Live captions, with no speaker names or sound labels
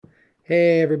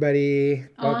Hey, everybody.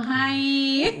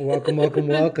 Hi.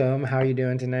 Welcome. How are you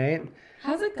doing tonight?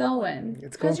 How's it going?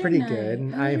 It's going pretty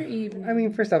good. How's your evening? I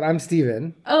mean, first off, I'm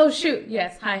Steven. Oh, shoot.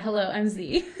 Yes. Hi. Hello. I'm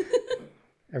Z.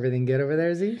 Everything good over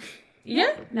there, Z?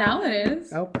 Yeah. Now it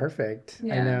is. Oh, perfect.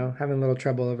 Yeah. I know. Having a little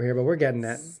trouble over here, but we're getting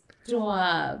it.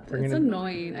 Stop. It's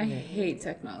annoying. I hate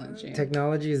technology.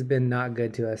 Technology has been not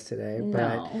good to us today.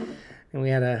 And we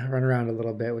had to run around a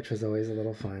little bit, which was always a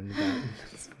little fun.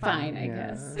 But it's fine, I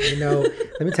guess.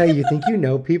 Let me tell you, you think you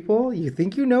know people,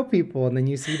 and then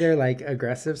you see their like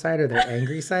aggressive side or their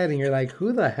angry side, and you're like,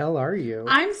 who the hell are you?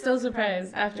 I'm still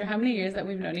surprised after how many years that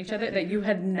we've known each other that you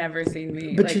had never seen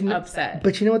me upset.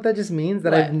 But you know what that just means?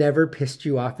 That I've never pissed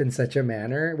you off in such a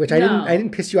manner, which I didn't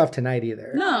piss you off tonight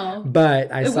either. No.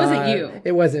 But it wasn't you.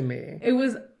 It wasn't me. It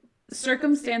was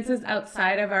circumstances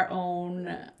outside of our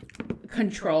own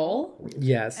control.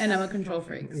 Yes. And I'm a control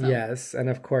freak. So. Yes. And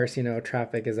of course,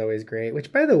 traffic is always great.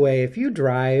 Which, by the way, if you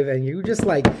drive and you just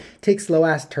like take slow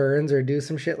ass turns or do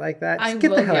some shit like that, just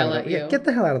get the hell out of the way. Get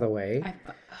the hell out of the way.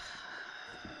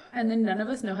 And then none of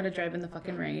us know how to drive in the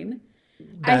fucking rain.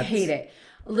 I hate it.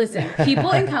 Listen,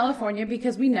 people in California,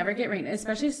 because we never get rain,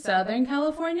 especially Southern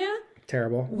California.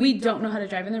 Terrible. We don't know how to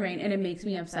drive in the rain, and it makes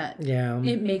me upset. Yeah.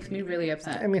 It makes me really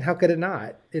upset. I mean, how could it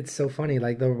not? It's so funny.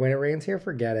 Like, when it rains here,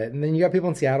 forget it. And then you got people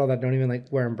in Seattle that don't even, like,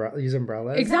 use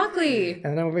umbrellas. Exactly. And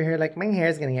then I'm over here, like, my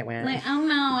hair's going to get wet. Like, oh,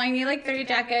 no, I need, like, 3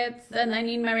 jackets, and I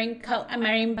need my raincoat and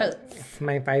my rain boots.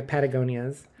 My 5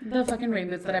 Patagonias. The fucking rain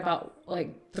boots that I bought,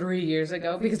 like, 3 years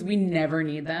ago, because we never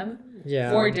need them.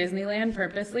 Yeah. For Disneyland,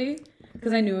 purposely.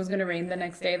 Because I knew it was going to rain the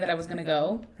next day that I was going to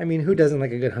go. I mean, who doesn't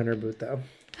like a good hunter boot, though?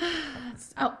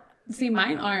 Oh, see,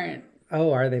 mine aren't.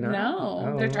 Oh, are they not?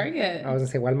 No, they're Target. I was going to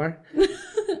say Walmart.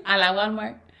 I like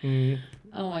Walmart.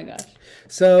 Oh my gosh.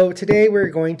 So today we're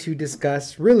going to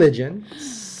discuss religion.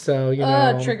 So,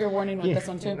 trigger warning with this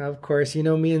one too. Of course,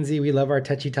 me and Z, we love our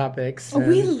touchy topics. Oh,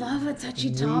 we love a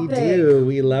touchy topic. We do.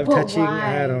 We love but touching.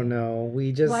 Why? I don't know.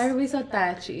 Why are we so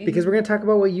touchy? Because we're going to talk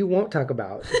about what you won't talk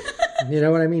about. You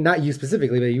know what I mean? Not you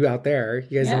specifically, but you out there.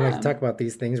 You guys don't like to talk about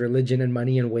these things, religion and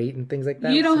money and weight and things like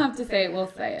that. You don't have to say it.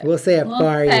 We'll say it. We'll say it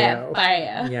for you.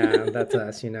 Yeah, that's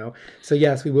us, So,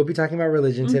 yes, we will be talking about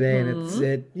religion today.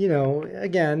 And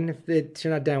again, if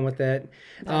you're not down with it.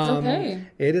 That's okay.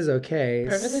 It is okay.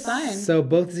 Perfectly fine. So,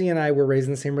 both Z and I were raised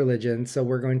in the same religion. So,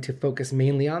 we're going to focus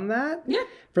mainly on that. Yeah.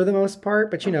 For the most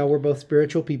part, but we're both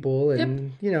spiritual people,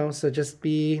 and so just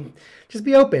be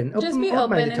open. Just be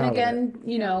open, and again,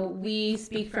 we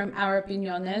speak from our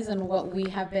opiniones and what we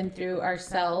have been through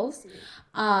ourselves.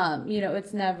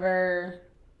 It's never,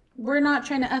 we're not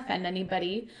trying to offend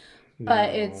anybody, but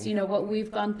it's what we've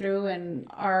gone through and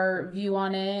our view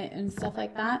on it and stuff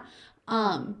like that.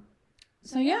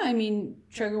 So yeah, I mean,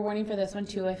 trigger warning for this one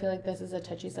too. I feel like this is a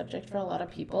touchy subject for a lot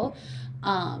of people.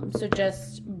 So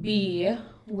just be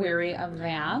wary of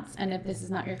that. And if this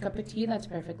is not your cup of tea, that's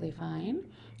perfectly fine.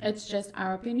 It's just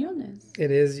our opiniones.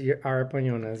 It is our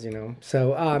opiniones,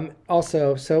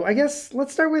 So so I guess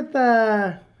let's start with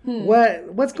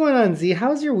what's going on, Z?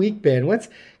 How's your week been?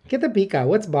 Get the peek out.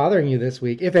 What's bothering you this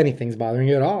week, if anything's bothering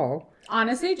you at all?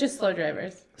 Honestly, just slow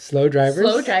drivers. Slow drivers?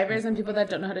 Slow drivers and people that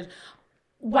don't know how to.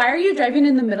 Why are you driving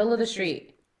in the middle of the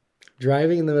street?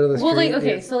 Driving in the middle of the street?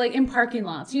 Well, so in parking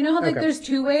lots. You know how there's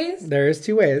 2 ways? There is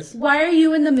 2 ways. Why are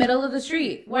you in the middle of the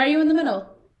street? Why are you in the middle?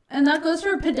 And that goes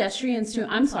for pedestrians too.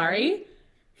 I'm sorry.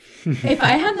 If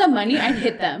I had the money, I'd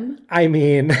hit them. I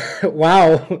mean,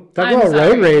 wow. Talk about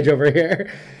road rage over here.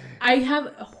 I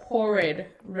have horrid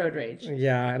road rage.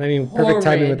 Yeah, and I mean, perfect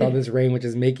timing with all this rain, which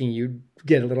is making you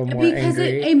get a little more angry. Because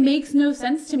it makes no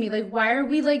sense to me. Like, why are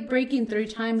we braking 3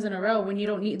 times in a row when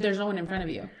there's no one in front of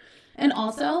you? And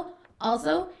also,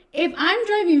 if I'm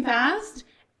driving fast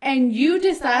and you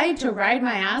decide to ride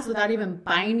my ass without even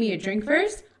buying me a drink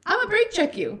first, I'm gonna brake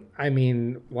check you. I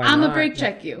mean, why not? I'm gonna brake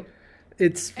check you.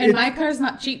 My car's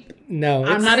not cheap. No,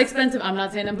 I'm not expensive. I'm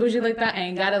not saying I'm bougie like that. I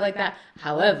ain't got it like that.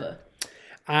 However,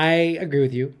 I agree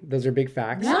with you. Those are big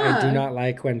facts. Yeah. I do not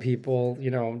like when people,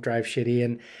 drive shitty.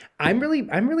 And I'm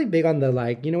really big on the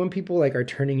when people are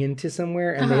turning into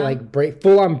somewhere and they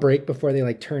full on brake before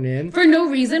they turn in. For no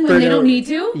reason when they don't need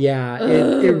to? Yeah.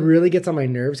 It really gets on my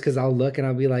nerves because I'll look and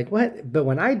I'll be like, what? But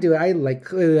when I do it, I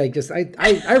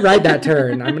I ride that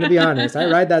turn. I'm going to be honest. I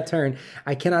ride that turn.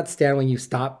 I cannot stand when you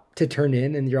stop to turn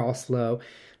in and you're all slow.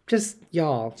 Just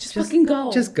fucking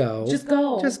go. Just go.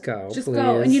 Please.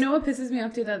 And you know what pisses me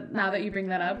off too? That now that you bring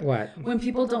that up, what? When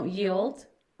people don't yield.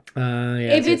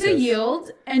 If it's a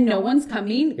yield and no one's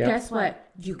coming, guess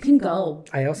what? you can go.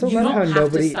 I also You love don't how have to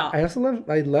nobody. stop.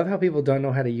 I love how people don't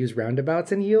know how to use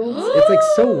roundabouts and yields. It's like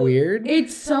so weird.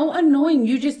 It's so annoying.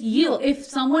 You just yield. If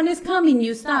someone is coming,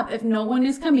 you stop. If no one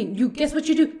is coming, you guess what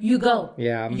you do? You go.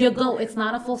 Yeah. You go. It's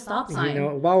not a full stop sign. You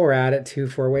know, while we're at it, 2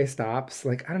 4-way stops.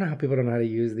 Like, I don't know how people don't know how to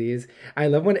use these. I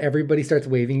love when everybody starts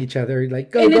waving each other,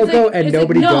 like, go, And go, it's go, like- and it's like,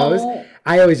 nobody no. goes.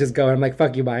 I always just go. I'm like,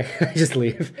 fuck you, bye. I just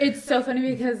leave. It's so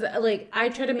funny because, like, I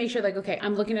try to make sure, like, okay,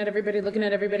 I'm looking at everybody.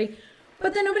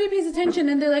 But then nobody pays attention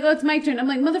and they're like, oh, it's my turn. I'm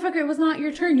like, motherfucker, it was not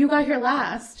your turn. You got here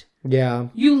last. Yeah.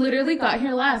 You literally got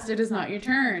here last. It is not your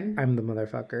turn. I'm the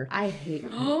motherfucker. I hate.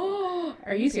 Oh,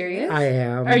 are you serious? I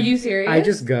am. Are you serious? I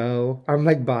just go. I'm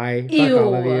like, bye. Ew. Fuck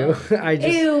all of you. I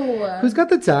just. Ew. Who's got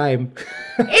the time?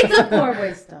 It's a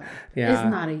 4-way stop. Yeah.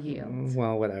 It's not a yield.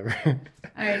 Well, whatever.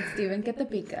 All right, Steven, get the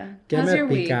pika. Get How's my your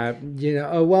week? pika. You know,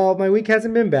 oh, well, my week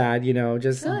hasn't been bad. You know,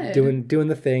 just Good. doing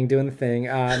the thing.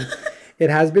 It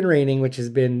has been raining, which has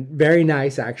been very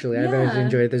nice, actually. I've Yeah. actually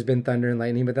enjoyed it. There's been thunder and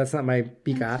lightning, but that's not my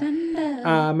pika.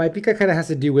 Thunder. My pika kind of has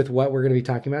to do with what we're going to be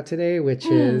talking about today, which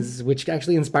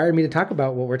actually inspired me to talk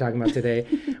about what we're talking about today,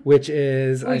 which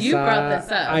is Well, you brought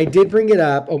this up. I did bring it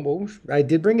up. I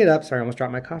did bring it up. Sorry, I almost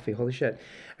dropped my coffee. Holy shit.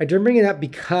 I did bring it up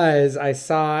because I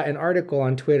saw an article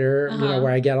on Twitter, you know,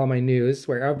 where I get all my news,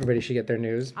 where everybody should get their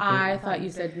news. I thought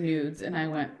you said nudes, and I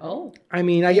went, oh. I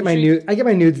mean, I get my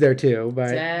nudes there too,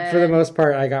 but for the most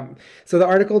part, so the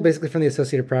article basically from the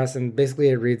Associated Press, and basically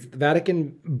it reads: the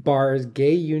Vatican bars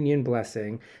gay union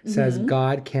blessing, says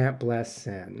God can't bless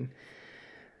sin.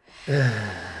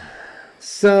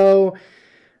 So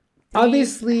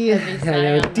obviously,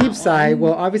 deep sigh.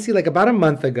 Well, obviously, like about a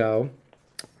month ago,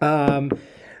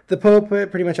 the Pope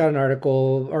put pretty much out an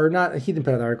article, or not, he didn't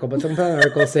put out an article, but someone put out an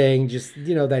article saying just,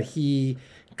 you know, that he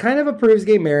kind of approves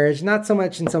gay marriage, not so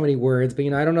much in so many words, but,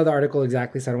 you know, I don't know the article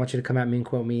exactly, so I don't want you to come at me and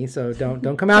quote me, so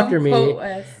don't come after me. Quote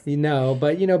us. You know,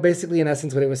 but, you know, basically in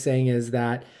essence what it was saying is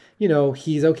that, you know,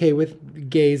 he's okay with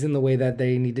gays in the way that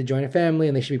they need to join a family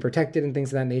and they should be protected and things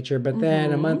of that nature. But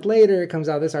then a month later, it comes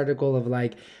out this article of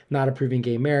like not approving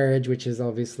gay marriage, which is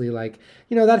obviously like,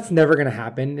 you know, that's never going to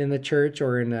happen in the church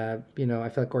or in a, you know, I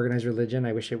feel like organized religion.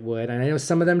 I wish it would. And I know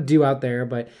some of them do out there,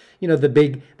 but you know, the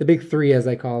big three, as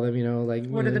I call them, you know, like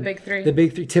What are the big three? The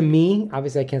big three to me,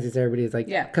 obviously I can't say to everybody, is like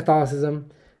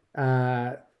Catholicism,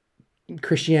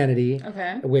 Christianity,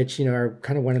 which, you know, are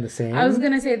kind of one and the same. I was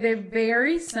going to say they're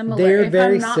very similar. They're if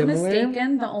very I'm not similar.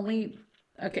 mistaken, the only...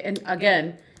 Okay, and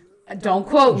again, don't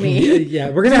quote me.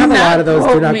 Yeah, we're going to have a lot of those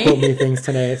do not me. quote me things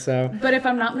today, so... But if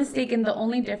I'm not mistaken, the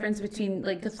only difference between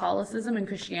like Catholicism and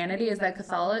Christianity is that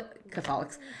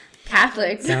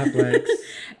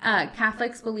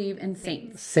Catholics believe in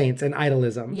saints and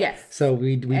idolism. Yes. So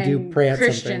we do pray at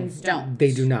Christians something. don't.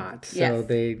 They do not. So Yes.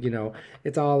 they, you know,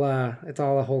 it's all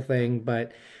a whole thing.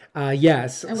 But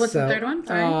yes. And what's the third one?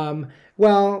 Sorry.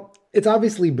 Well, it's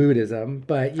obviously Buddhism,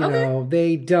 but you know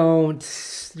they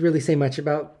don't really say much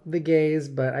about the gays.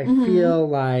 But I feel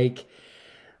like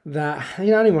that,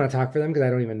 you know, I don't even want to talk for them because I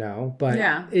don't even know. But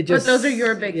it just, but those are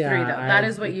your big three, though. That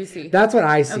is what you see. That's what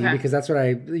I see because that's what I,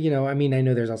 you know, I mean, I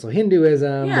know there's also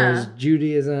Hinduism, there's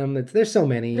Judaism, there's so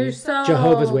many. There's so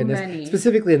Jehovah's Witness. many.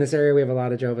 Specifically in this area, we have a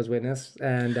lot of Jehovah's Witness.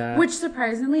 And which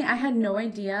surprisingly, I had no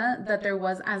idea that there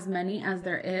was as many as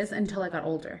there is until I got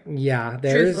older. Yeah,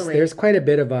 Truthfully. there's quite a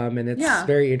bit of them, and it's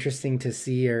very interesting to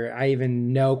see, or I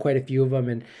even know quite a few of them.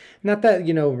 And not that,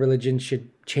 you know, religion should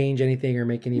change anything or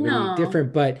make anybody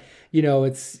different, but you know,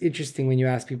 it's interesting when you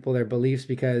ask people their beliefs,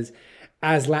 because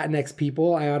as Latinx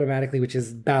people, I automatically, which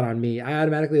is bad on me, I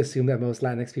automatically assume that most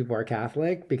Latinx people are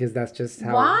Catholic, because that's just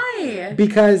how. Why?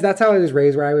 Because that's how I was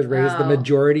raised. Where I was raised, the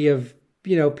majority of,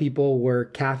 you know, people were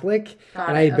Catholic,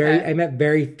 and I met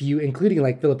very few, including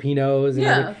like Filipinos.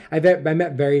 And I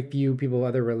met very few people of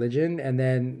other religion. And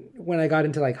then when I got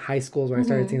into like high schools, when I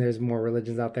started seeing there's more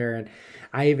religions out there, and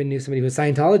I even knew somebody who was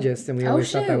Scientologist, and we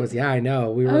always thought that was, I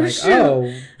know. We were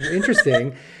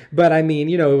interesting. But I mean,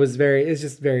 you know, it's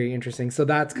just very interesting. So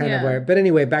that's kind of where, but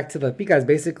anyway, back to the Picas.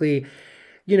 Basically,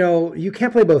 you know, you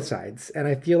can't play both sides. And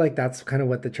I feel like that's kind of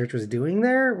what the church was doing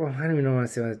there. Well, I don't even know what to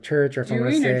say on the church, or if I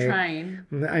want to say. Trying.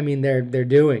 I mean, they're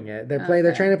doing it. They're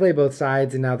trying to play both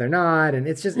sides, and now they're not. And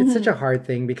it's just, it's such a hard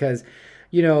thing because,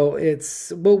 you know,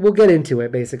 we'll get into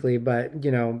it basically, but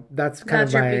you know, that's my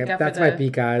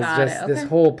pika, is just this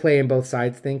whole playing both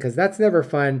sides thing, because that's never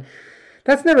fun.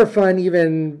 That's never fun,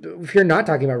 even if you're not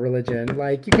talking about religion.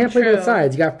 Like, you can't play both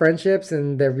sides. You got friendships,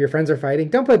 and your friends are fighting.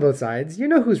 Don't play both sides. You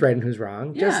know who's right and who's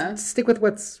wrong. Just stick with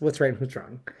what's right and who's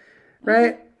wrong.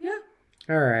 Right? Yeah.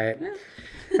 All right. Yeah.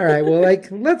 All right. Well, like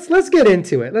let's get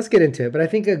into it. Let's get into it. But I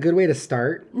think a good way to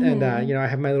start, and I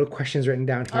have my little questions written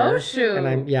down here. Oh shoot! And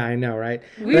I know, right?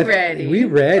 We ready?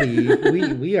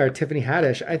 We are Tiffany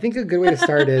Haddish. I think a good way to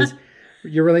start is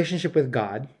your relationship with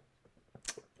God,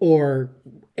 or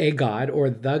a God, or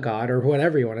the God, or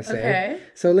whatever you want to say. Okay.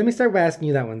 So let me start by asking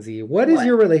you that one, Z. What is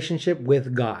your relationship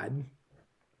with God?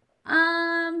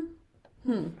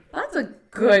 That's a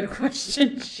good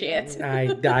question. Shit.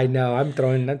 I know. I'm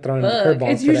throwing Look,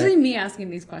 curveballs. it's usually me asking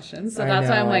these questions, so that's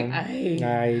why I'm like, I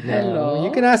know. Hello.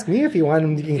 You can ask me if you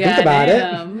want. You can think about it.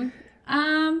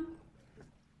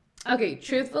 Okay,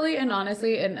 truthfully and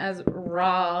honestly, and as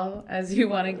raw as you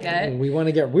want to get,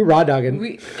 we're raw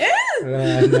dogging.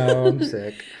 No, I'm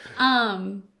sick.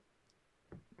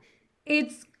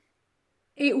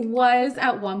 It was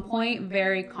at one point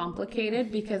very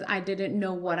complicated because I didn't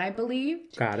know what I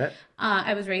believed. Got it.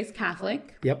 I was raised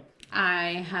Catholic. Yep.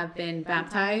 I have been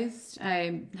baptized.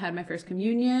 I had my first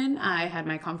communion. I had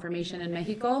my confirmation in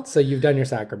Mexico. So you've done your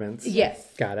sacraments.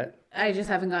 Yes. Got it. I just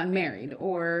haven't gotten married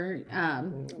or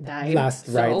died. Last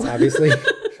rites, obviously.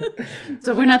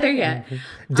 So we're not there yet.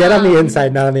 Dead on the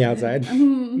inside, not on the outside.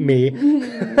 Me.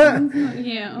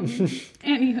 Yeah.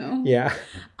 Anywho. Yeah.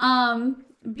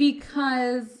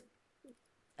 Because,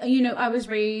 I was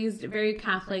raised very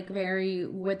Catholic, very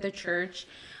with the church.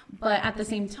 But at the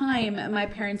same time, my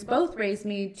parents both raised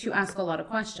me to ask a lot of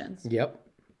questions. Yep.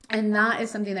 And that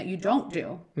is something that you don't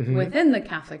do within the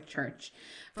Catholic Church.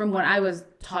 From what I was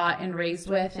taught and raised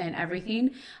with and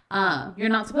everything, you're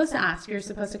not supposed to ask. You're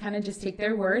supposed to kind of just take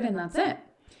their word and that's it.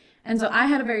 And so I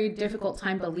had a very difficult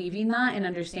time believing that and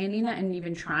understanding that and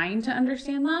even trying to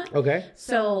understand that. Okay.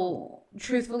 So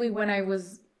truthfully, when it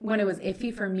was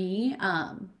iffy for me,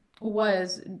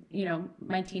 was,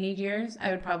 my teenage years,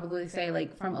 I would probably say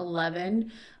like from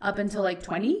 11 up until like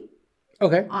 20.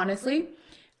 Okay. Honestly.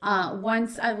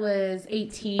 Once I was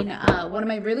 18, one of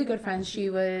my really good friends, she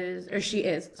is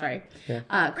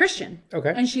Christian.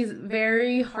 Okay. And she's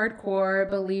very hardcore,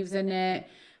 believes in it.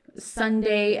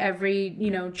 Sunday,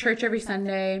 church every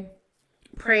Sunday,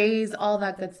 praise, all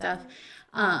that good stuff.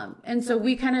 And so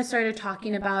we kind of started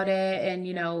talking about it and,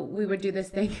 we would do this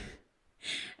thing.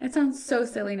 It sounds so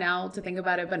silly now to think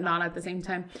about it, but not at the same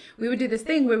time. We would do this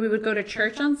thing where we would go to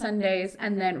church on Sundays,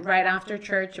 and then right after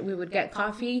church, we would get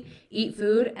coffee, eat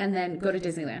food, and then go to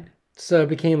Disneyland. So it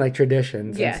became like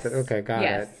traditions. Yes. Okay, got it.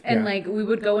 Yes. And we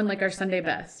would go in like our Sunday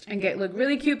best and get like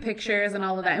really cute pictures and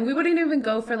all of that. And we wouldn't even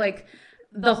go for like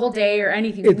the whole day or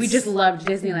anything. We just loved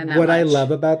Disneyland that much. What I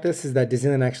love about this is that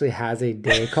Disneyland actually has a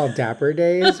day called Dapper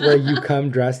Days where you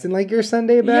come dressed in like your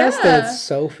Sunday best. Yeah. And it's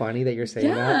so funny that you're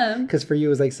saying that. Because for you,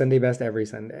 it was like Sunday best every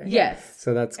Sunday. Yes.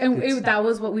 So that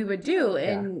was what we would do.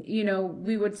 And,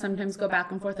 we would sometimes go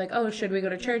back and forth like, oh, should we go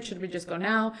to church? Should we just go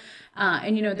now?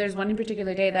 And, there's one in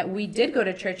particular day that we did go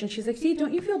to church and she's like, see,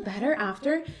 don't you feel better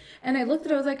after? And I looked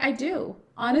at it, I was like, I do.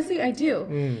 Honestly, I do.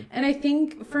 And I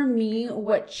think for me,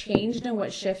 what changed and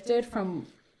what shifted from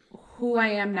who I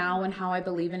am now and how I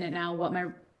believe in it now, what my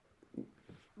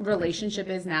relationship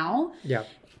is now,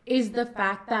 is the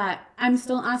fact that I'm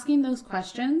still asking those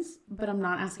questions, but I'm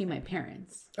not asking my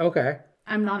parents. Okay.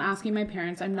 I'm not asking my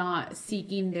parents. I'm not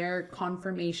seeking their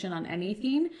confirmation on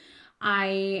anything.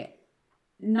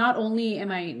 Not only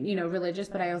am I, religious,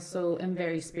 but I also am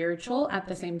very spiritual at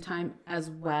the same time as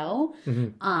well.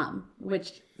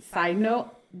 Which, side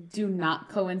note, do not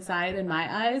coincide in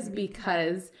my eyes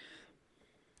because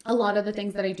a lot of the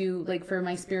things that I do, like for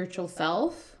my spiritual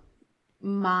self,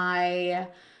 my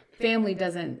family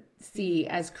doesn't see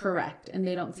as correct and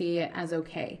they don't see it as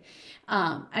okay.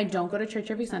 I don't go to church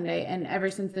every Sunday, and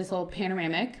ever since this whole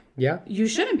panoramic, you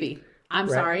shouldn't be. I'm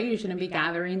sorry, you shouldn't be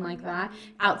gathering like that.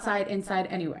 Outside, inside,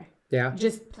 anywhere. Yeah.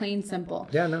 Just plain simple.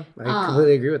 Yeah, no, I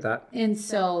completely agree with that. And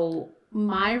so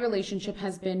my relationship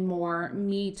has been more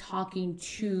me talking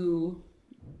to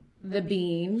the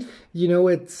being.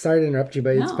 Sorry to interrupt you,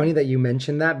 but it's funny that you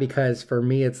mentioned that because for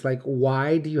me, it's like,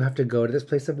 why do you have to go to this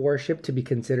place of worship to be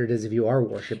considered as if you are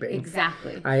worshiping?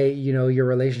 Exactly. Your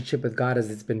relationship with God,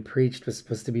 as it's been preached, was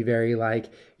supposed to be very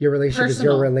like, your relationship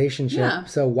personal. Is your relationship. Yeah.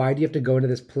 So why do you have to go into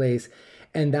this place?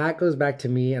 And that goes back to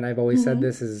me, and I've always said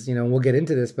this is, we'll get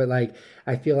into this, but like,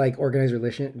 I feel like organized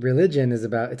religion is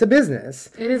it's a business.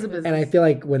 It is a business. And I feel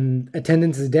like when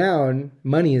attendance is down,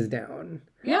 money is down.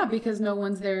 Yeah, because no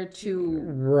one's there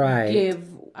to give,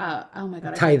 oh my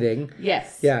God. Tithing.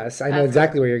 Yes, I know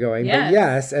exactly where you're going. Yes. But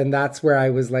yes, and that's where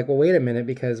I was like, well, wait a minute,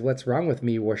 because what's wrong with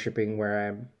me worshiping where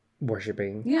I'm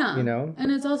worshiping? Yeah.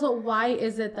 And it's also, why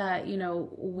is it that,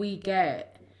 we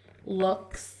get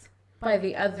looks by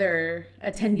the other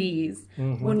attendees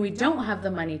when we don't have the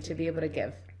money to be able to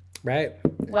give? Right.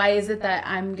 Why is it that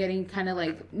I'm getting kind of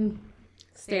like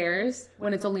stares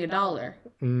when it's only $1?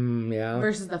 Yeah.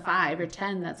 Versus the 5 or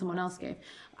 10 that someone else gave.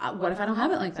 What if I don't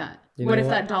have it like that? You What know if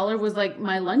that dollar was like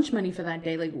my lunch money for that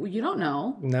day? Like, you don't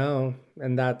know. No,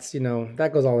 and that's,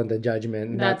 that goes all into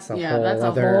judgment. That's a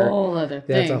whole other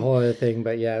thing. That's a whole other thing,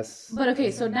 but yes. But okay,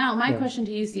 so now my question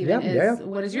to you, Stephen, is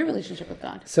what is your relationship with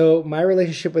God? So my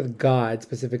relationship with God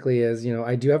specifically is,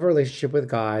 I do have a relationship with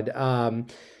God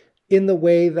in the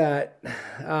way that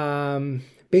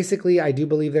basically I do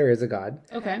believe there is a God.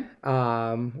 Okay.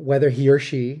 Whether he or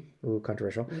she,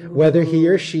 controversial, whether he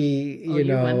or she, you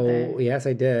went there. yes,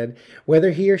 I did. Whether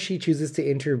he or she chooses to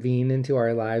intervene into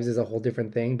our lives is a whole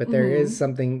different thing. But there is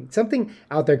something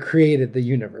out there created the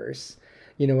universe.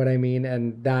 You know what I mean?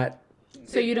 And that.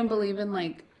 So you don't believe in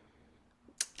like,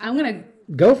 I'm going to.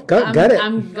 Gut it.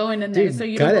 I'm going in there. Dude, so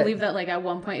you don't believe that like at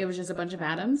one point it was just a bunch of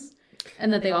atoms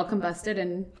and that they all combusted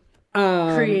and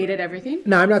created everything?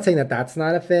 No, I'm not saying that that's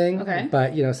not a thing. Okay.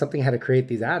 But, something had to create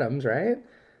these atoms, right?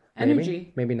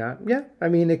 Energy. Maybe not. Yeah. I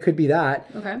mean, it could be that.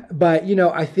 Okay. But,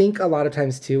 I think a lot of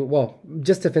times too, well,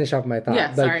 just to finish off my thought.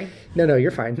 Yeah, sorry. No,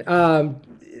 you're fine.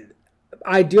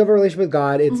 I do have a relationship with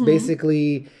God. It's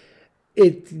basically,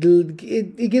 it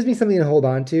gives me something to hold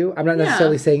on to. I'm not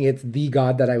necessarily saying it's the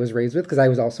God that I was raised with, because I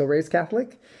was also raised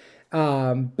Catholic.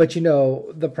 But,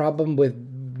 the problem with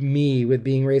me with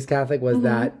being raised Catholic was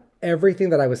that everything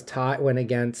that I was taught went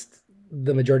against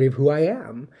the majority of who I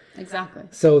am. Exactly.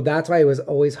 So that's why it was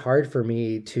always hard for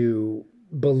me to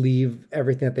believe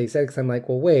everything that they said, because I'm like,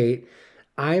 well, wait,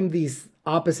 I'm these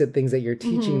opposite things that you're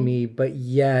teaching me, but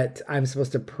yet I'm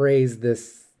supposed to praise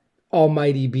this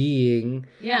almighty being,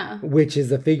 which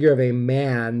is a figure of a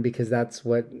man, because that's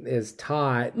what is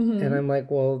taught. And I'm like,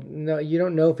 well, no, you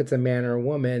don't know if it's a man or a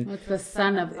woman. It's the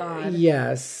Son of God.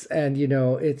 Yes. And,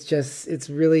 it's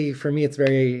really, for me, it's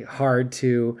very hard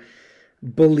to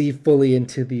believe fully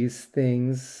into these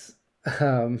things.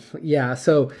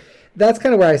 So that's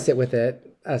kind of where I sit with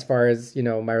it as far as,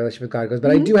 my relationship with God goes.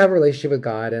 But I do have a relationship with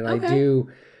God, and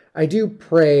I do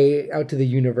pray out to the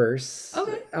universe.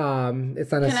 Okay.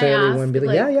 It's not necessarily one be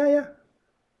like, yeah.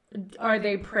 Are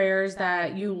they prayers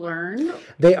that you learn?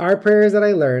 They are prayers that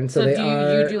I learned. So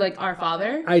you do like Our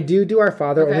Father? I do Our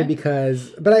Father only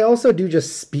because, but I also do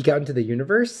just speak out into the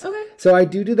universe. Okay. So I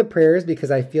do the prayers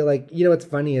because I feel like, what's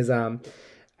funny is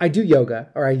I do yoga,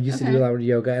 or I used to do a lot of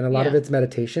yoga, and a lot of it's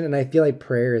meditation. And I feel like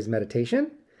prayer is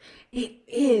meditation. It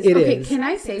is. It okay, is. Can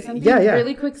I say something? Yeah.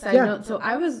 Really quick side note. So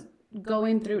I was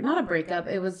going through, not a breakup,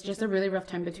 it was just a really rough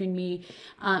time between me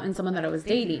and someone that I was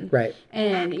dating. Right.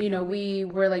 And, we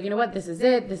were like, what, this is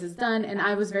it, this is done. And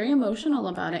I was very emotional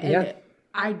about it. And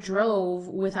I drove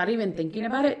without even thinking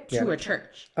about it to a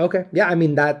church. Okay. Yeah. I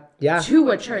mean to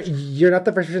a church. You're not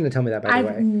the first person to tell me that, by the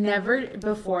way. I've never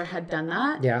before had done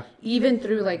that. Yeah. Even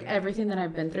through like everything that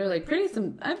I've been through, like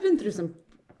I've been through some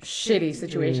shitty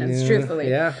situations, truthfully.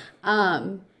 Yeah.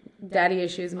 Daddy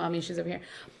issues, mommy issues over here.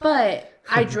 But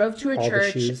I drove to a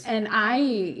church, and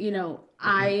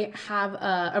I have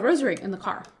a rosary in the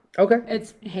car. Okay.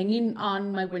 It's hanging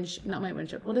on my not my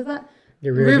windshield. What is that?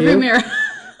 Your rear mirror.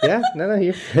 Yeah. No,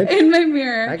 you're good. In my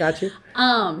mirror. I got you.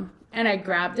 And I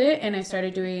grabbed it and I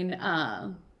started doing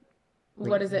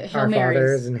what is it? Hail Our Marys.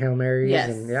 Fathers and Hail Marys. Yes.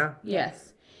 And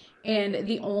Yes. And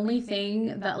the only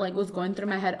thing that like was going through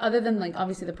my head, other than like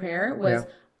obviously the prayer, was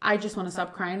I just want to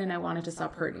stop crying and I wanted to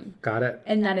stop hurting. Got it.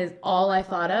 And that is all I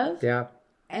thought of. Yeah.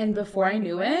 And before I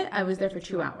knew it, I was there for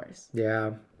 2 hours.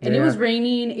 Yeah. And it was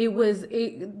raining.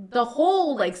 The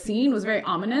whole like scene was very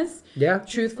ominous. Yeah.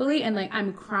 Truthfully. And like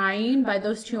I'm crying. By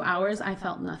those 2 hours, I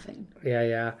felt nothing.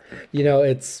 Yeah.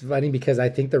 It's funny because I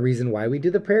think the reason why we do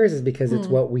the prayers is because it's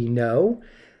what we know.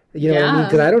 You know what I mean?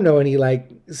 Because I don't know any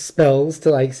like spells to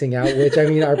like sing out, which I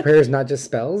mean, our prayers not just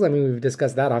spells. I mean, we've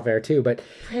discussed that off air too, but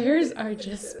prayers are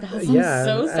just spells. I'm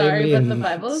so sorry, but the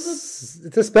Bible is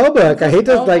it's a spell book. I hate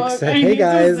to like say, hey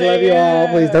guys, love you all.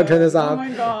 Please don't turn this off. Oh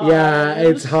my God. Yeah,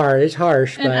 it's hard. It's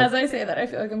harsh. And but as I say that, I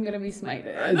feel like I'm going to be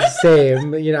smited.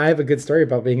 Same. I have a good story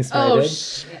about being smited. Oh,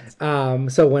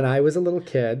 shit. So when I was a little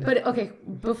kid. But okay,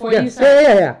 before you start.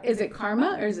 Yeah. Is it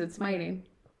karma or is it smiting?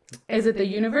 Is it the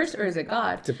universe or is it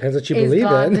God? Depends what you believe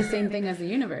God in. The same thing as the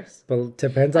universe? But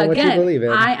depends on what you believe in.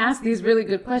 I ask these really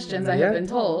good questions, I have been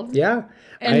told. Yeah.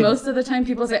 And most of the time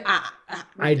people say,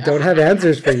 I don't have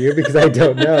answers for you because I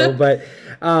don't know. But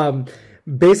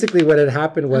basically what had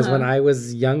happened was when I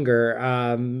was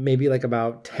younger, maybe like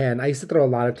about 10, I used to throw a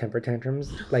lot of temper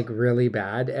tantrums, like really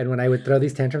bad. And when I would throw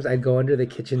these tantrums, I'd go under the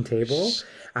kitchen table.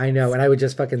 I know. And I would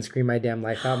just fucking scream my damn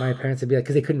life out. My parents would be like,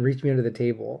 because they couldn't reach me under the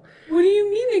table. What do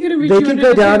you mean they couldn't reach you under the table? They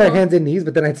could go down on their hands and knees,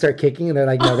 but then I'd start kicking and they're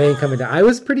like, no, they ain't coming down. I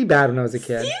was pretty bad when I was a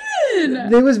kid.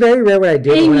 It was very rare when I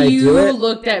did. And when you I do it,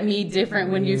 looked at me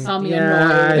different when you saw me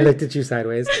I annoyed. looked at you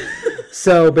sideways.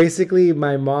 So basically,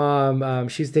 my mom,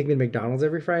 she's taking me to McDonald's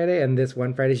every Friday, and this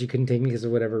one Friday she couldn't take me because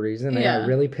of whatever reason. I got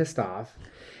really pissed off.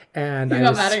 And You I got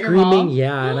was mad at your screaming, mom?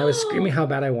 and I was screaming how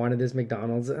bad I wanted this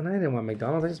McDonald's, and I didn't want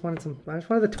McDonald's. I just wanted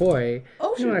the toy.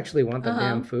 Oh, I don't actually want the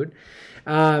damn food.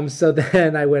 So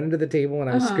then I went into the table and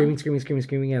I was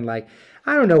screaming, and like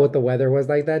I don't know what the weather was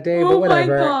like that day, but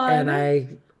whatever. My God. And I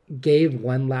gave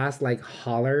one last like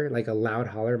holler, like a loud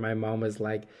holler. My mom was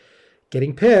like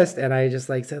getting pissed, and I just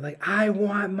like said like I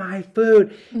want my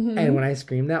food. And when I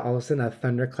screamed that, all of a sudden a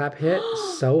thunderclap hit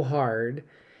so hard,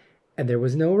 and there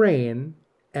was no rain.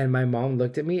 And my mom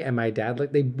looked at me, and my dad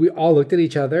we all looked at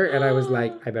each other, and I was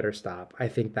like, I better stop. I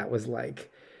think that was like,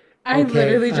 I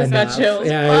literally just got chills.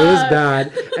 Yeah, it was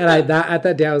bad. And at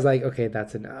that day, I was like, okay,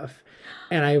 that's enough.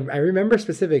 And I remember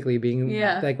specifically being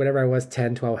like whatever I was,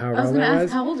 10, 12, however old I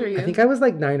was. How old are you? I think I was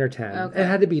like 9 or 10. Okay. It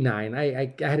had to be 9.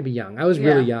 I had to be young. I was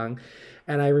really young.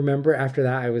 And I remember after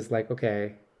that, I was like,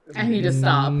 okay. I need to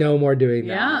stop. No more doing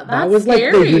that. Yeah, that was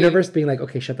scary. Like the universe being like,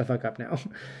 okay, shut the fuck up now.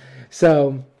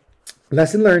 So...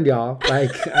 lesson learned, y'all.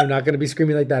 Like, I'm not going to be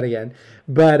screaming like that again.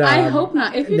 But I hope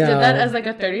not. If you did that as like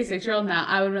a 36-year-old now,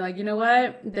 I would be like, you know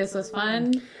what? This was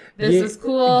fun. This was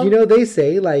cool. You know, they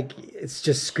say like it's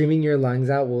just screaming your lungs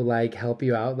out will like help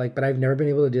you out. Like, but I've never been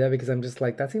able to do that because I'm just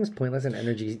like, that seems pointless and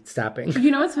energy sapping.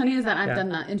 You know what's funny is that I've done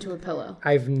that into a pillow.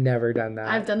 I've never done that.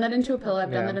 I've done that into a pillow.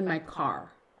 I've done that in my car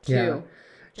too.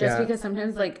 Just because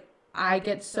sometimes like I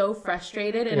get so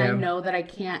frustrated and I know that I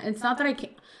can't. It's not that I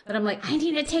can't. That I'm like, I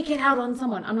need to take it out on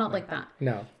someone. I'm not like that.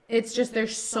 No. It's just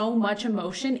there's so much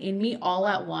emotion in me all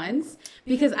at once.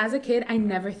 Because as a kid, I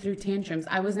never threw tantrums.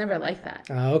 I was never like that.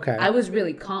 Oh, okay. I was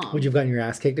really calm. Would you have gotten your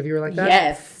ass kicked if you were like that?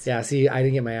 Yes. Yeah, see, I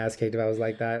didn't get my ass kicked if I was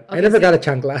like that. Okay, I never got a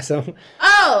chancla, so.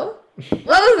 Oh! What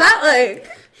was that like?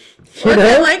 What's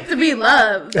it like to be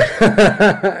loved?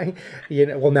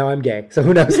 Well, now I'm gay, so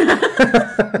who knows?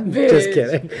 Just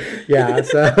kidding. Yeah,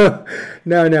 so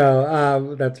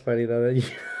no. That's funny though.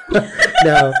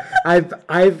 No,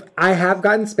 I have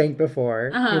gotten spanked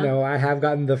before. You know, I have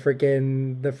gotten the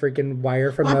freaking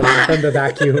wire from the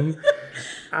vacuum.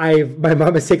 My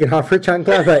mom has taken off her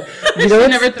chancla, but you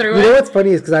know what's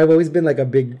funny is because I've always been like a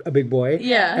big boy.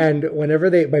 Yeah. And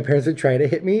whenever my parents would try to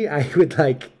hit me, I would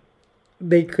like.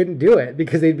 They couldn't do it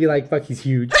because they'd be like, fuck, he's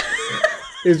huge.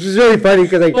 It's just really funny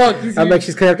because I'm like,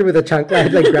 she's connected with a chancla.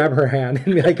 I'd like grab her hand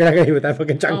and be like, you're not going to hit with that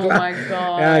fucking chancla. Oh my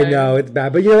God. I know, it's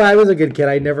bad. But you know, I was a good kid.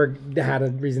 I never had a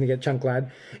reason to get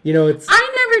chancla'd. You know,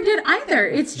 I never did either.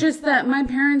 It's just that my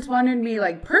parents wanted me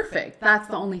like perfect. That's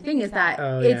the only thing is that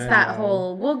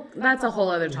that's a whole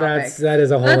other topic. That is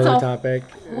a whole other topic.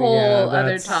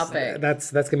 Other topic.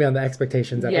 That's going to be on the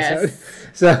expectations episode. Yes.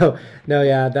 So, no,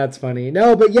 yeah, that's funny.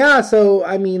 No, but yeah, so,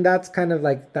 I mean, that's kind of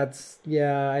like,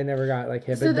 I never got like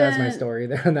hit, but that's my story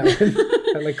there on that one.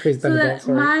 That like crazy adult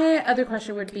story. My other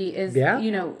question would be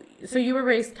you know, so you were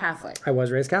raised Catholic. I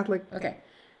was raised Catholic. Okay.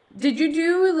 Did you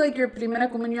do like your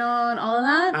primera comunión, all of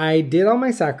that? I did all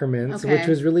my sacraments, which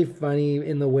was really funny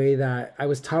in the way that I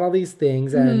was taught all these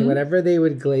things, and whenever they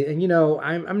would and you know,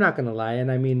 I'm not gonna lie, and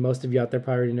I mean most of you out there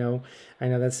probably already know. I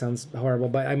know that sounds horrible,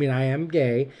 but I mean I am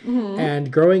gay,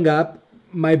 and growing up,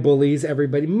 my bullies,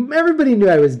 everybody knew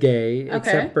I was gay,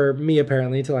 except for me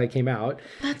apparently until I came out.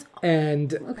 We'll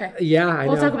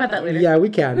talk about that later. Yeah, we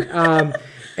can.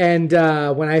 And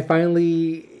when I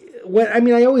finally.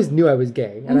 I always knew I was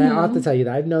gay, and I have to tell you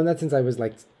that I've known that since I was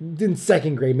like in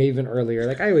second grade, maybe even earlier.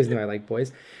 Like I always knew I liked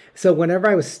boys. So whenever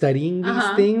I was studying these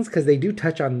things, because they do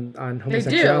touch on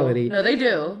homosexuality. They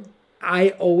do. I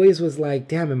always was like,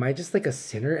 damn, am I just like a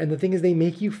sinner? And the thing is, they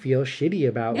make you feel shitty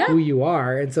about who you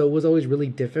are, and so it was always really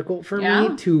difficult for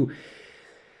me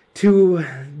to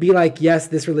be like, yes,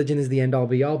 this religion is the end all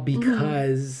be all,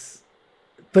 because.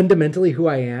 Fundamentally who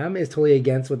I am is totally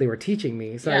against what they were teaching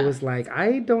me. So I was like,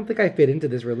 I don't think I fit into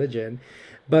this religion.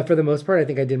 But for the most part, I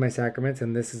think I did my sacraments,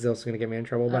 and this is also going to get me in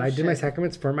trouble, but I did my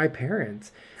sacraments for my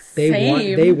parents.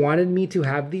 They wanted me to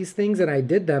have these things, and I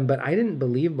did them, but I didn't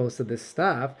believe most of this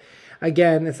stuff.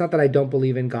 Again, it's not that I don't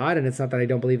believe in God, and it's not that I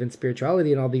don't believe in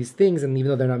spirituality and all these things, and even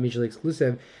though they're not mutually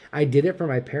exclusive, I did it for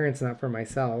my parents, not for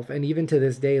myself. And even to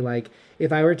this day, like,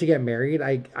 if I were to get married,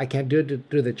 I can't do it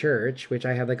through the church, which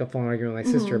I had like a full argument with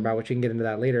my sister about, which we can get into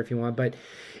that later if you want, but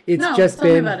tell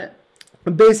me about it.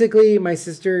 Basically, my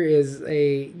sister is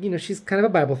she's kind of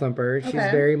a Bible thumper. She's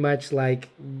very much like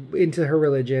into her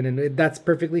religion, and that's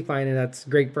perfectly fine, and that's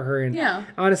great for her. And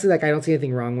honestly, like I don't see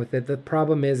anything wrong with it. The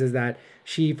problem is that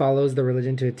she follows the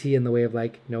religion to a T in the way of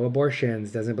like no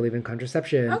abortions, doesn't believe in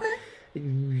contraception.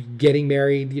 getting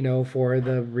married, for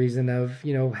the reason of,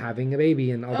 having a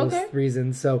baby and all those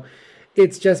reasons. So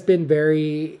it's just been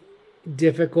very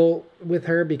difficult with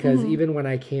her because even when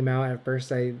I came out at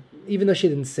first, even though she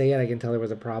didn't say it, I can tell there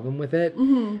was a problem with it.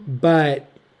 But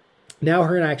now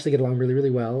her and I actually get along really, really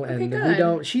well.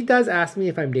 And she does ask me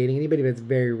if I'm dating anybody, but it's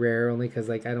very rare only because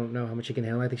I don't know how much she can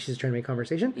handle. I think she's trying to make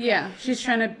conversation. Yeah. She's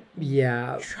trying to.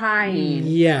 Yeah. Trying.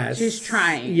 Yes. She's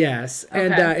trying. Yes. Okay.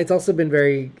 And it's also been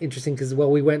very interesting because,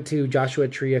 we went to Joshua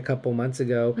Tree a couple months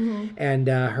ago and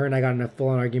her and I got in a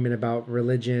full-on argument about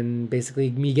religion,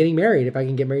 basically me getting married, if I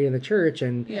can get married in the church.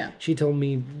 And she told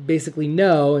me basically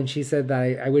no. And she said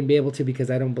that I wouldn't be able to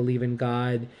because I don't believe in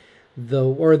God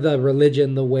or the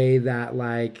religion the way that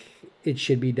it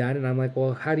should be done. And I'm like,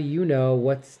 well, how do you know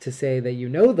what's to say that you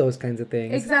know those kinds of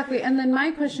things? Exactly. And then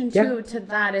my question too to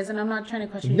that is, and I'm not trying to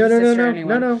question your sister or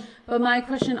anyone. No. But my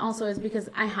question also is because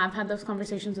I have had those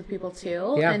conversations with people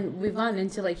too. Yeah. And we've gotten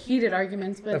into heated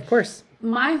arguments. But of course.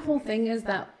 My whole thing is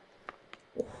that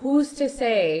who's to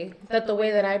say that the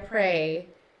way that I pray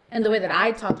and the way that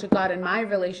I talk to God in my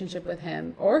relationship with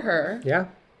him or her. Yeah.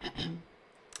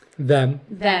 Them.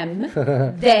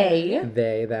 They.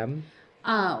 Them.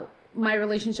 My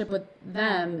relationship with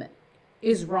them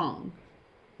is wrong.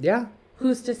 Yeah.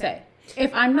 Who's to say?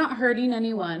 If I'm not hurting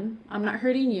anyone, I'm not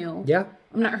hurting you. Yeah.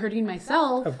 I'm not hurting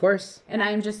myself. Of course. And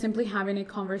I'm just simply having a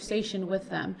conversation with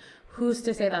them. Who's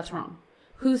to say that's wrong?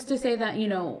 Who's to say that,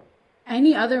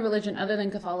 any other religion other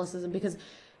than Catholicism? Because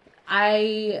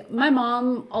my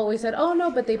mom always said, oh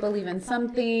no, but they believe in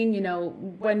something,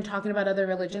 when talking about other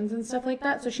religions and stuff like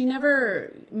that. So she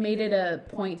never made it a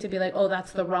point to be like, oh,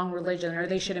 that's the wrong religion or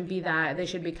they shouldn't be that. They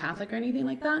should be Catholic or anything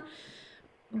like that.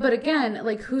 But again,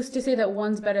 who's to say that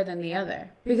one's better than the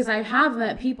other? Because I have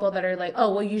met people that are like,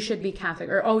 oh, well, you should be Catholic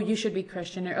or, oh, you should be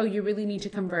Christian or, oh, you really need to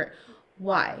convert.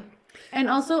 Why? And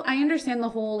also I understand the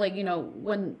whole,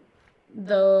 when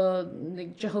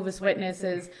the Jehovah's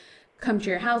Witnesses come to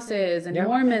your houses and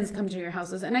Mormons come to your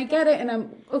houses, and I get it, and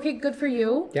I'm okay, good for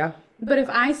you. Yeah. But if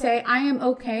I say I am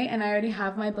okay and I already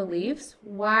have my beliefs,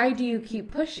 why do you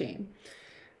keep pushing?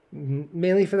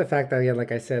 Mainly for the fact that,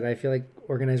 like I said, I feel like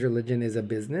organized religion is a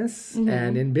business,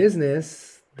 and in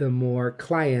business, the more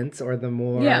clients or the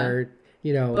more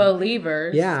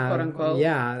believers, quote unquote.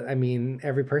 Yeah, I mean,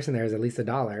 every person there is at least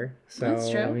 $1. So, that's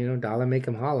true. Dollar make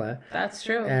them holla. That's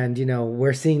true. And,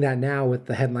 we're seeing that now with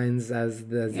the headlines as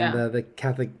the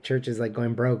Catholic Church is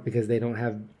going broke because they don't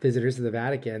have visitors to the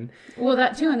Vatican. Well,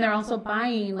 that too. And they're also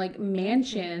buying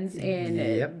mansions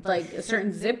in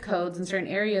certain zip codes in certain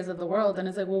areas of the world. And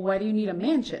it's well, why do you need a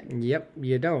mansion? Yep,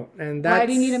 you don't. And why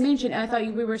do you need a mansion? I thought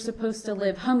we were supposed to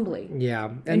live humbly. Yeah.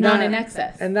 And not in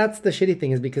excess. And that's the shitty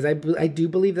thing is because I do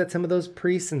believe that some of those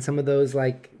priests and some of those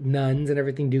nuns and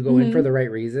everything do go in for the right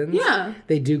reasons. Yeah.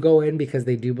 They do go in because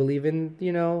they do believe in,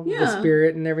 the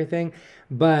spirit and everything.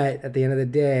 But at the end of the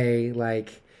day,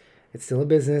 it's still a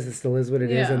business. It still is what it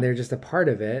is. And they're just a part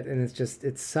of it. And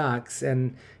it sucks.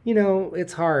 And,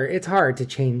 it's hard. It's hard to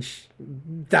change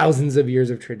thousands of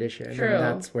years of tradition. True. And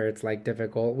that's where it's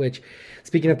difficult, which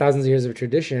speaking of thousands of years of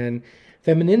tradition,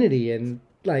 femininity and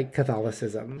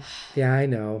Catholicism. Yeah, I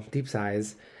know. Deep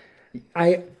sighs.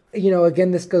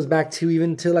 Again, this goes back to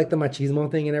even to the machismo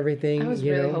thing and everything. I was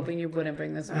really hoping you wouldn't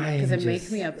bring this up because it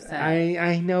makes me upset.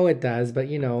 I know it does, but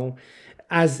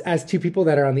as two people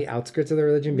that are on the outskirts of the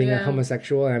religion, being a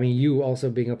homosexual, I mean, you also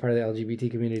being a part of the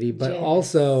LGBT community, but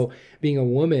also being a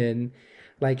woman,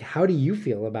 how do you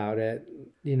feel about it?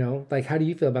 How do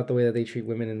you feel about the way that they treat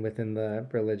women and within the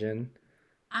religion?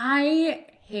 I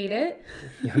hate it.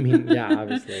 I mean, yeah,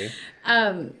 obviously.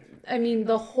 I mean,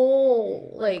 the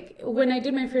whole, when I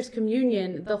did my first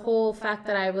communion, the whole fact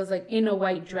that I was, in a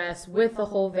white dress with a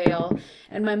whole veil,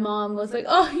 and my mom was like,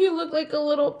 oh, you look like a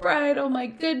little bride, oh my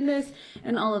goodness,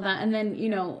 and all of that. And then,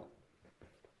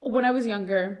 when I was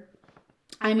younger,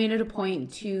 I made it a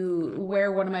point to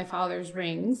wear one of my father's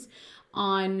rings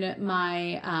on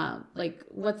my,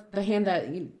 what's the hand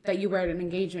that you wear an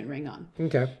engagement ring on.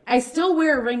 Okay. I still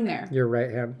wear a ring there. Your right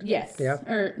hand? Yes. Yeah.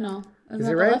 Or, no. Is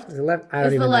it right? Is it left? I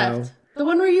don't even know. The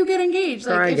one where you get engaged.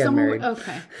 Or I get married.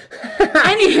 Okay.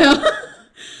 Anywho,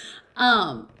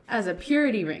 as a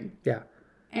purity ring. Yeah.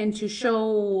 And to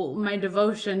show my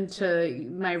devotion to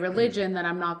my religion that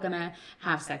I'm not gonna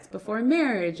have sex before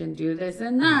marriage and do this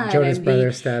and that. Jonas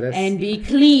Brothers status. And be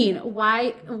clean.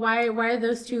 Why are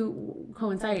those two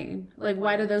coinciding?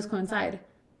 Why do those coincide?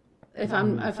 If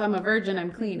I'm a virgin,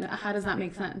 I'm clean. How does that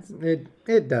make sense?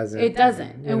 It doesn't. It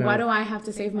doesn't. And why do I have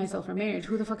to save myself for marriage?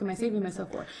 Who the fuck am I saving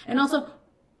myself for? And also,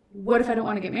 what if I don't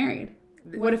want to get married?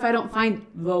 What if I don't find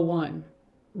the one?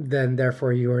 Then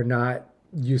therefore you are not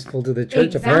useful to the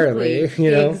church, apparently.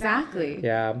 You know? Exactly.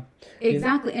 Yeah.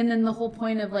 Exactly. And then the whole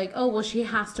point of like, oh, well, she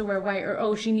has to wear white, or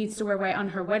oh, she needs to wear white on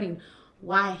her wedding.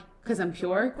 Why? Because I'm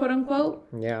pure, quote unquote.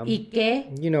 Yeah. ¿Y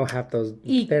qué? You know, half those,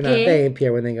 ¿Y they ain't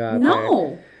pure when they go out there.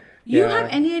 No. You Yeah. have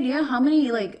any idea how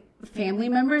many like family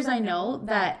members I know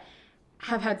that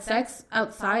have had sex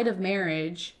outside of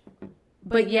marriage,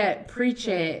 but yet preach,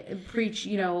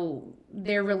 you know,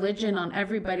 their religion on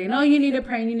everybody. No, you need to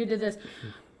pray, you need to do this.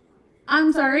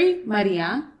 I'm sorry,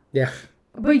 Maria. Yeah.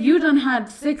 But you done had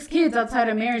 6 kids outside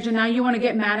of marriage, and now you want to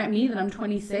get mad at me that I'm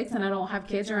 26 and I don't have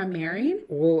kids or I'm married?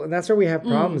 Well, that's where we have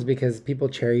problems because people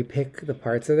cherry pick the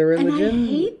parts of the religion. And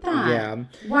I hate that. Yeah.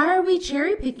 Why are we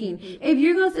cherry picking? If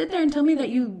you're going to sit there and tell me that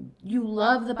you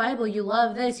love the Bible, you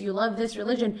love this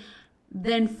religion,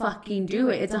 then fucking do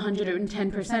it. It's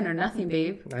 110% or nothing,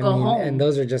 babe. Go home. And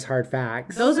those are just hard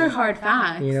facts. Those are hard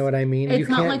facts. You know what I mean? It's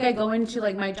not like I go into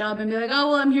like my job and be like,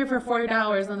 oh, well, I'm here for 4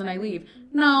 hours and then I leave.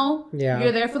 No. Yeah.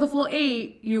 You're there for the full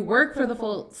 8. You work for the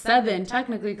full 7,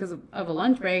 technically, because of a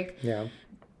lunch break. Yeah.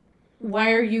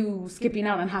 Why are you skipping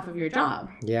out on half of your job?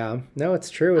 Yeah. No, it's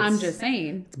true. I'm just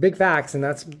saying. It's big facts, and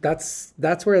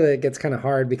that's where it gets kind of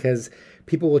hard because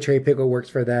people will cherry pick what works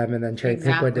for them and then cherry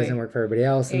pick what doesn't work for everybody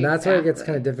else, and that's where it gets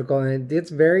kind of difficult. And it's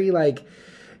very what's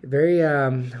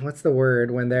the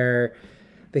word when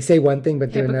they say one thing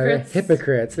but do another?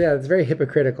 Hypocrites. Yeah, it's very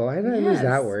hypocritical. I don't use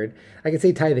that word. I could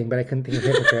say tithing, but I couldn't think of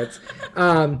hypocrites.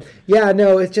 Yeah,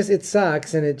 no, it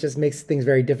sucks, and it just makes things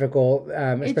very difficult.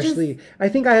 Especially, I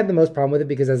think I have the most problem with it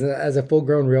because as a full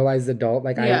grown realized adult,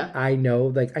 like I know,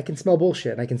 like I can smell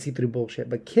bullshit, and I can see through bullshit.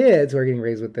 But kids who are getting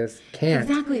raised with this can't.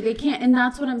 Exactly, they can't, and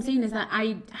that's what I'm saying is that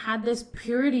I had this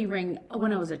purity ring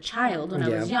when I was a child, when I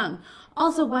was young.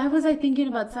 Also, why was I thinking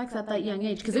about sex at that young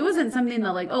age? Because it wasn't something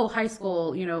that like, oh, high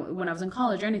school, you know, when I was in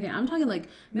college or anything. I'm talking like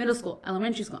middle school,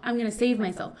 elementary school. I'm going to save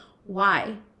myself.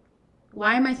 Why?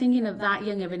 Why am I thinking of that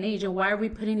young of an age? And why are we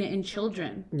putting it in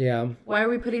children? Yeah. Why are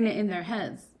we putting it in their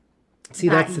heads? See,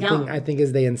 that's the thing, I think,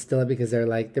 is they instill it because they're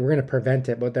like, we're going to prevent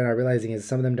it. But what they're not realizing is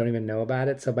some of them don't even know about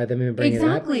it. So by them even bringing it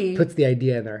up, it puts the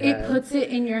idea in their head. It puts it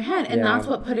in your head. And that's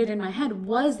what put it in my head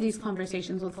was these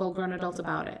conversations with full grown adults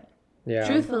about it. Yeah.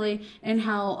 Truthfully, and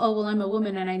how, oh, well, I'm a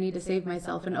woman and I need to save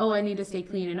myself, and oh, I need to stay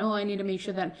clean, and oh, I need to make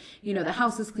sure that, you know, the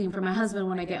house is clean for my husband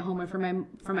when I get home, or for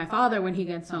my father when he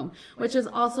gets home, which is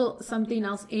also something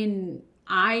else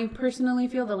I personally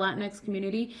feel the Latinx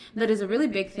community that is a really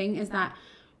big thing is that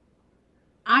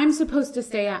I'm supposed to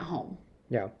stay at home.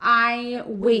 Yeah. I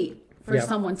wait for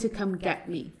someone to come get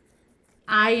me.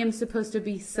 I am supposed to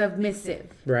be submissive.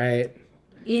 Right.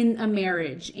 In a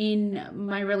marriage, in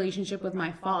my relationship with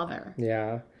my father.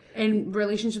 Yeah. In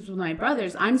relationships with my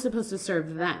brothers, I'm supposed to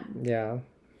serve them. Yeah.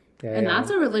 And that's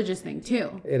a religious thing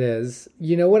too. It is.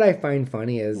 You know what I find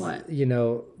funny is, you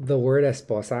know, the word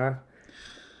esposa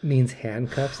means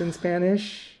handcuffs in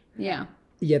Spanish. Yeah.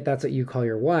 Yet that's what you call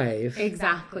your wife.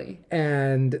 Exactly.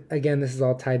 And again, this is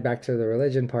all tied back to the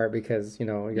religion part because, you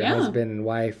know, your husband and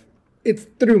wife, it's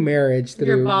through marriage, through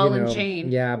your ball and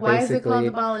chain. Yeah, why basically. Is it called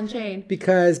the ball and chain?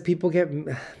 Because people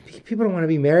don't want to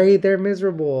be married; they're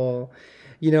miserable.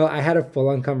 You know, I had a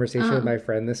full-on conversation with my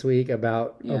friend this week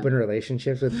about open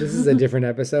relationships. But this is a different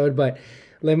episode, but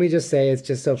let me just say it's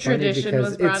just so funny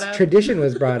because tradition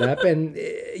was brought up, and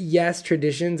yes,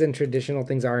 traditions and traditional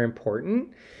things are important,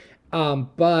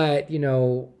 but you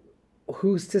know,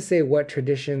 who's to say what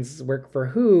traditions work for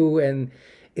who? And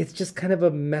it's just kind of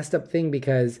a messed up thing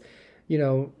because, you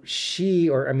know, I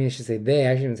shouldn't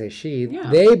even say she. Yeah.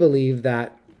 They believe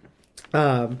that,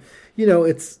 you know,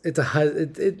 it's a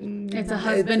husband, it's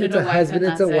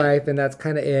a wife, and that's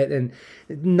kind of it. And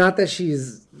not that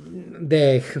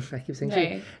I keep saying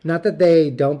she, not that they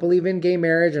don't believe in gay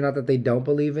marriage, or not that they don't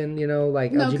believe in, you know,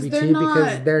 like LGBT,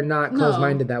 because they're not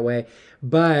closed-minded that way.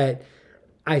 But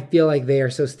I feel like they are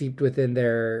so steeped within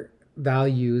their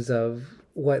values of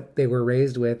what they were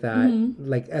raised with that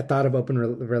like a thought of open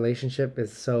relationship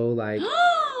is so like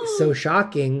so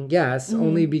shocking. Yes,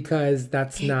 only because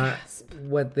that's not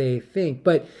what they think.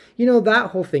 But you know,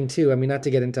 that whole thing too, I mean, not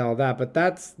to get into all that, but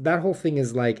that whole thing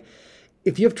is like,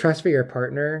 if you have trust for your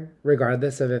partner,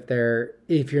 regardless of if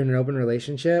you're in an open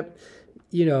relationship,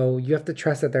 you know, you have to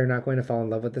trust that they're not going to fall in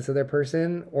love with this other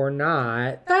person or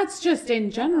not. That's just in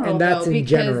general, and that's in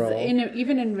general.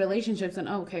 Even in relationships, and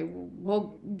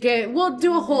we'll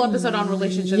do a whole episode on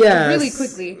relationships really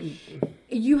quickly.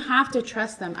 You have to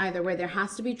trust them either way. There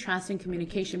has to be trust and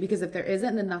communication, because if there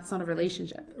isn't, then that's not a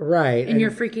relationship. Right. And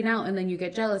you're freaking out, and then you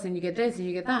get jealous, and you get this, and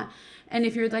you get that. And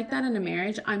if you're like that in a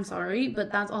marriage, I'm sorry,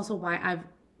 but that's also why I've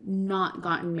not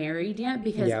gotten married yet,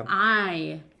 because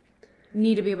I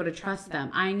need to be able to trust them.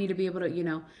 I need to be able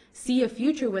to, see a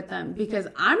future with them, because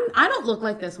I don't look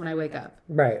like this when I wake up.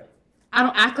 Right. I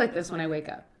don't act like this when I wake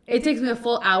up. It takes me a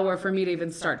full hour for me to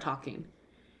even start talking.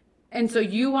 And so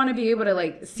you want to be able to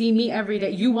like see me every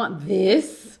day. You want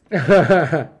this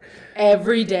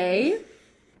every day?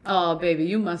 Oh, baby,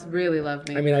 you must really love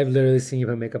me. I mean, I've literally seen you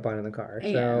put makeup on in the car.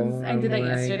 Yes, So I did that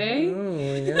yesterday.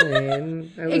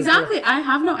 Oh, Exactly. I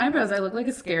have no eyebrows. I look like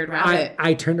a scared rabbit.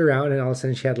 I turned around and all of a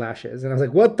sudden she had lashes. And I was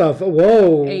like, what the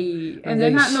whoa. Hey. And they're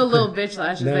not no little bitch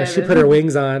lashes. No, she put her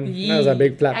wings on. That was a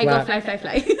big flap. I go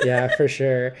fly. Yeah, for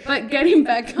sure. But getting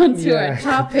back onto our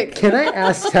topic. Can I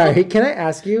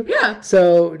ask you? Yeah.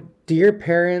 So do your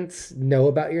parents know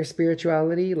about your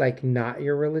spirituality, like not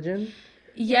your religion?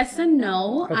 Yes and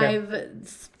no. Okay. I've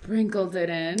sprinkled it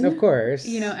in. Of course.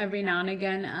 Every now and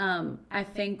again. I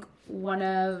think one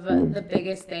of the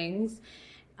biggest things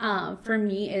for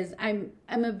me is I'm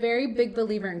a very big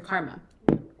believer in karma.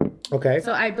 Okay.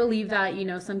 So I believe that,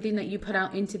 something that you put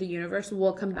out into the universe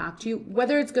will come back to you,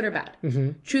 whether it's good or bad.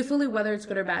 Mm-hmm. Truthfully, whether it's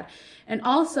good or bad. And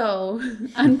also,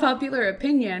 unpopular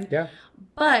opinion. Yeah.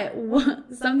 But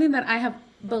something that I have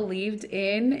believed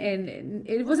in, and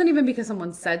it wasn't even because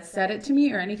someone said it to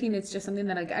me or anything. It's just something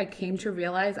that I came to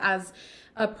realize as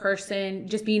a person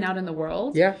just being out in the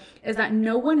world. Yeah. Is that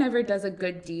no one ever does a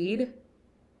good deed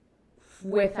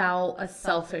without a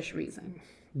selfish reason.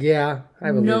 Yeah,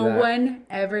 I believe that. No one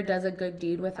ever does a good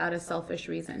deed without a selfish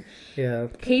reason. Yeah.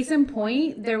 Case in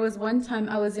point, there was one time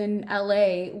I was in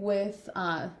LA with,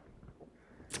 I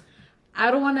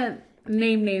don't want to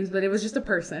name names, but it was just a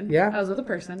person. Yeah. I was with a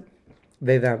person.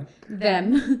 They, them.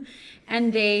 Them.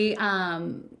 And they,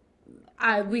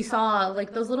 we saw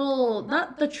like those little,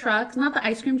 not the trucks, not the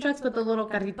ice cream trucks, but the little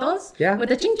carritos. Yeah. With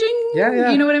the ching ching. Yeah, yeah.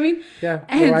 You know what I mean? Yeah.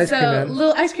 And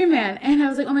Little ice cream man. And I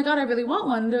was like, oh my God, I really want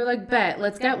one. They're like, bet,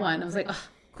 let's get one. I was like, oh,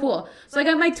 cool. So I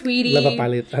got my Tweety. Love a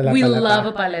paleta. We love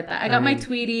a paleta. I got my mean,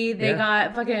 Tweety. They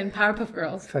got fucking Powerpuff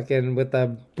Girls. Fucking with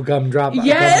the gumdrop.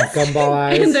 Yes. Gumball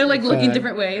eyes. And they're like looking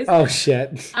different ways. Oh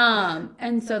shit.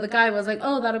 And so the guy was like,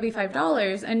 oh, that'll be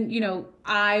 $5. And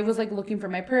I was like looking for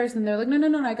my purse, and they're like,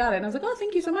 no, I got it. And I was like, oh,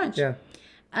 thank you so much. Yeah.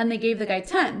 And they gave the guy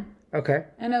 10. Okay.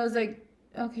 And I was like,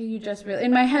 okay, you just really,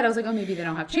 in my head, I was like, oh, maybe they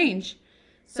don't have change.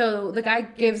 So the guy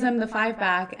gives them the 5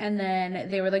 back, and then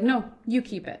they were like, no, you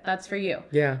keep it. That's for you.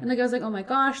 Yeah. And the guy was like, oh my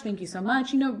gosh, thank you so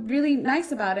much. Really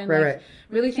nice about it. And right.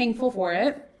 Really thankful for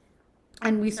it.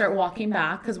 And we start walking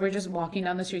back because we're just walking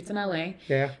down the streets in LA.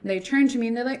 Yeah. They turn to me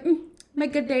and they're like, my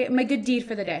good deed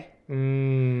for the day. They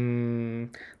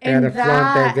had to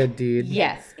flaunt their good deed.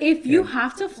 Yes. If you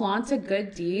have to flaunt a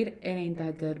good deed, it ain't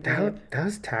that good, babe. That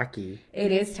was tacky.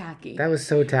 It is tacky. That was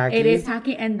so tacky. It is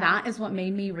tacky, and that is what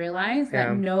made me realize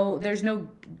that there's no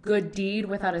good deed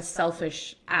without a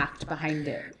selfish act behind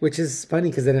it. Which is funny,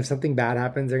 because then if something bad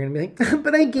happens, they're gonna be like,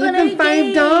 but I gave them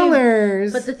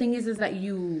 $5. But the thing is that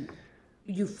you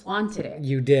flaunted it.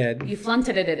 You did. You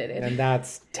flaunted it. And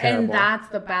that's terrible. And that's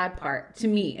the bad part to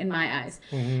me, in my eyes.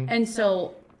 Mm-hmm. And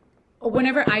so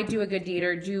whenever I do a good deed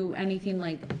or do anything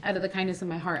like out of the kindness of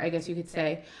my heart, I guess you could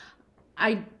say,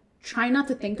 I try not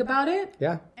to think about it.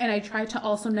 Yeah. And I try to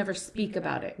also never speak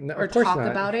about it No, or talk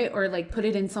about it or like put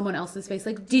it in someone else's face.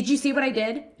 Like, did you see what I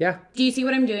did? Yeah. Do you see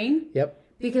what I'm doing? Yep.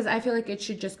 Because I feel like it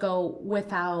should just go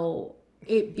without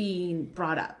it being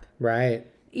brought up. Right.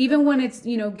 Even when it's,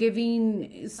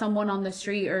 giving someone on the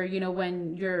street or,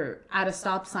 when you're at a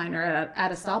stop sign or at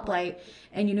a stoplight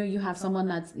and, you have someone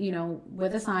that's,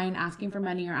 with a sign asking for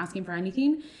money or asking for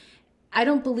anything. I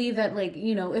don't believe that, like,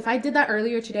 if I did that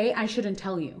earlier today, I shouldn't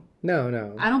tell you.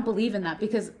 No. I don't believe in that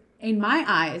because in my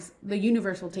eyes, the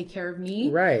universe will take care of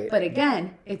me. Right. But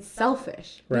again, it's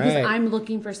selfish because Right. I'm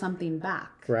looking for something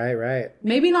back. Right.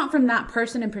 Maybe not from that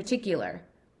person in particular,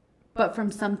 but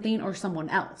from something or someone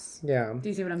else. Yeah. Do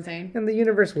you see what I'm saying? And the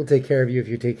universe will take care of you if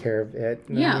you take care of it.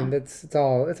 Yeah. I mean, it's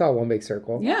all one big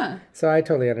circle. Yeah. So I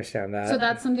totally understand that. So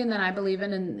that's something that I believe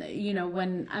in. And,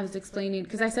 when I was explaining,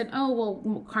 because I said, oh,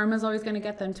 well, karma's always going to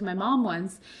get them to my mom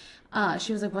once.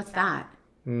 She was like, what's that?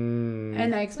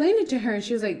 And I explained it to her. And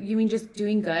she was like, you mean just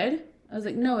doing good? I was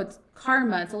like, no, it's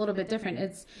karma. It's a little bit different.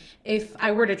 It's if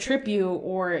I were to trip you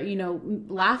or,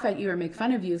 laugh at you or make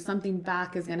fun of you, something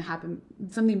bad is going to happen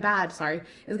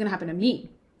to me.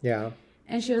 Yeah.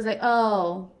 And she was like,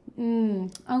 oh,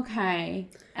 okay.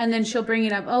 And then she'll bring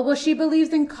it up. Oh, well, she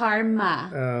believes in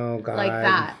karma. Oh, God. Like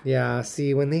that. Yeah.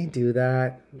 See, when they do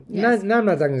that, Yes. I'm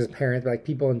not talking just parents, but like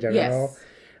people in general. Yes.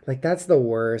 Like, that's the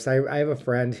worst. I have a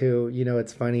friend who,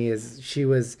 it's funny,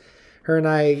 her and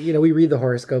I, we read the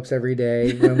horoscopes every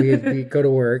day when we go to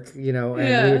work, and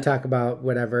we would talk about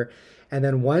whatever. And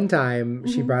then one time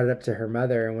she brought it up to her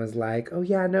mother and was like, oh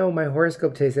yeah, no, my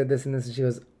horoscope today said this and this. And she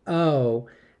goes, oh,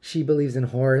 she believes in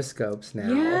horoscopes now.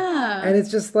 Yeah. And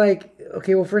it's just like,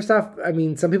 okay, well, first off, I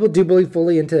mean, some people do believe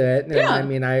fully into it. And Yeah. I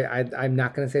mean, I'm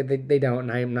not going to say they don't,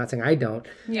 and I'm not saying I don't.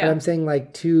 Yeah. But I'm saying,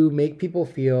 like, to make people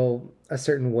feel a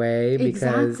certain way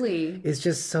because it's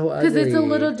just so ugly. Because it's a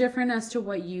little different as to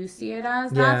what you see it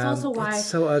as. That's also why it's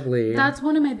so ugly. That's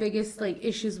one of my biggest like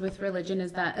issues with religion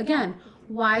is that, again,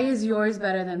 why is yours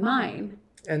better than mine?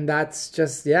 And that's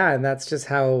just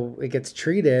how it gets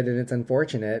treated, and it's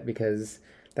unfortunate because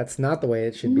that's not the way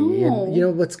it should be. And you know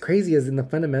what's crazy is in the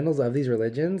fundamentals of these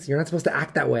religions, you're not supposed to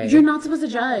act that way. You're not supposed to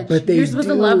judge. But you're supposed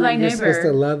to love thy neighbor. You're supposed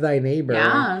to love thy neighbor.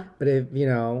 Yeah. But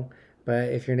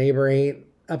if your neighbor ain't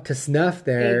up to snuff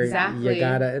there, you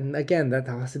gotta, and again, that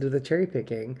has to do with the cherry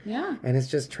picking. Yeah. And it's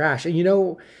just trash. And you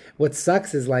know what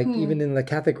sucks is like even in the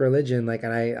Catholic religion, like,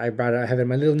 and I brought it, I have in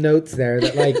my little notes there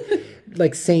that like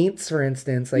like saints, for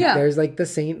instance, like there's like the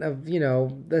saint of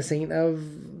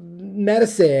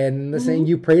medicine, the saint,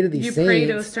 you pray to these saints. You pray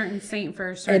to a certain saint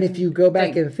for a certain And if you go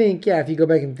back and think,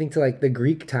 to like the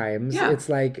Greek times, it's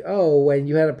like, oh, when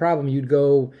you had a problem, you'd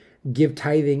go give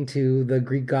tithing to the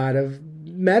Greek god of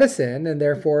medicine, and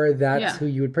therefore that's who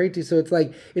you would pray to. So it's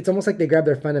like, it's almost like they grab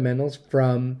their fundamentals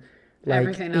from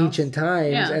like ancient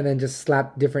times and then just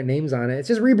slap different names on it. It's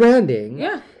just rebranding.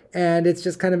 Yeah. And it's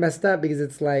just kind of messed up because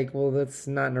it's like, well, that's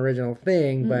not an original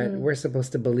thing, but we're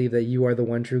supposed to believe that you are the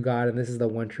one true God and this is the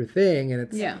one true thing. And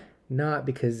it's not,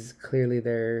 because clearly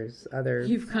there's other...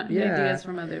 You've gotten ideas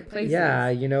from other places. Yeah,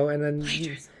 and then...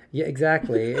 Yeah,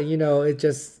 exactly. And, it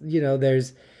just,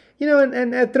 there's...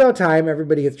 and throughout time,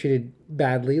 everybody gets treated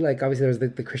badly. Like, obviously, there was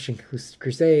the Christian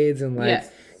Crusades and, like,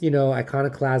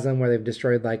 iconoclasm where they've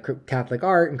destroyed, like, Catholic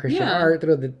art and Christian art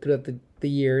throughout the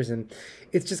years. And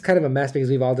it's just kind of a mess because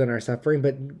we've all done our suffering.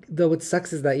 But though what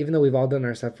sucks is that even though we've all done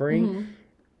our suffering,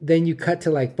 then you cut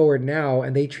to, like, forward now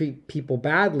and they treat people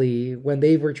badly when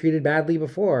they were treated badly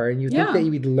before. And you think that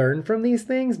you would learn from these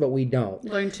things, but we don't.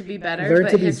 Learn to be better.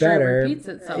 Repeats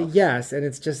itself. Yes, and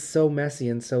it's just so messy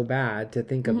and so bad to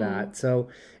think of that. So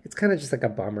it's kind of just like a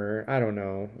bummer. I don't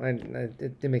know.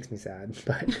 It makes me sad,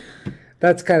 but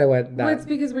that's kind of what that... Well, it's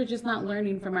because we're just not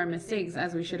learning from our mistakes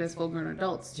as we should as full-grown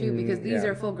adults, too, because these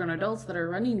are full-grown adults that are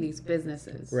running these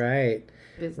businesses. Right.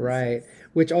 Right.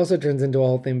 Which also turns into a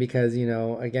whole thing because,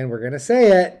 again, we're going to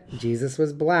say it. Jesus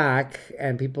was black,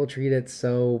 and people treat it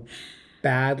so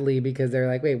badly because they're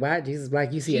like, wait, what? Jesus is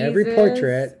black? You see every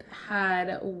portrait.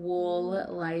 Had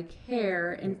wool-like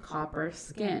hair and copper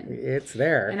skin. It's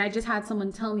there. And I just had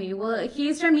someone tell me, well,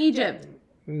 he's from Egypt.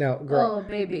 No, girl. Oh,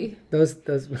 baby. That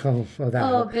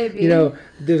one. Baby.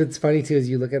 Dude, it's funny too is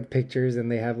you look at pictures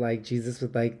and they have like Jesus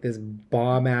with like this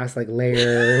bomb ass like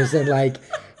layers and like,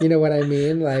 you know what I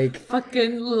mean? Like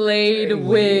fucking laid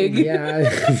wig.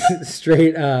 Yeah,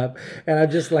 straight up. And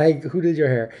I'm just like, who did your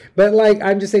hair? But like,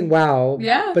 I'm just saying, wow.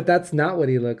 Yeah. But that's not what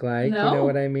he looked like. No, you know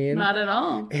what I mean? Not at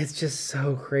all. It's just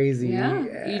so crazy.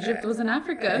 Yeah. Egypt was in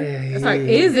Africa.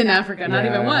 Is in Africa. Not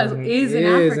even was. Is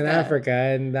in Africa.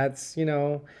 And that's,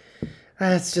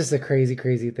 that's just a crazy,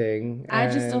 crazy thing. I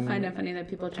just still find it funny that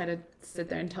people try to sit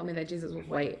there and tell me that Jesus was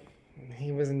white.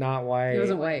 He was not white. He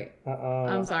wasn't white.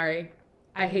 I'm sorry.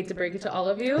 I hate to break it to all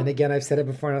of you. And again, I've said it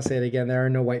before and I'll say it again. There are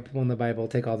no white people in the Bible.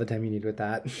 Take all the time you need with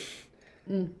that.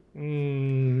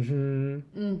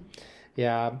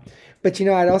 Yeah. But,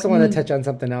 I'd also want to touch on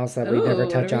something else that we never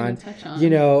touch on.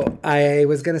 I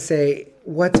was going to say,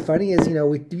 what's funny is, you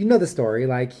know the story.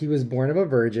 Like, he was born of a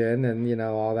virgin and,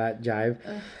 all that jive.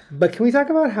 But can we talk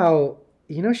about how...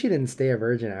 she didn't stay a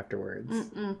virgin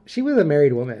afterwards. She was a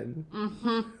married woman.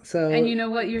 So, and you know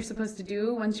what you're supposed to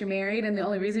do once you're married, and the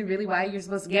only reason really why you're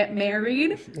supposed to get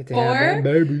married is to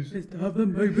have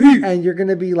them babies. And you're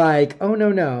gonna be like, oh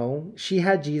no, she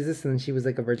had Jesus and she was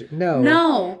like a virgin.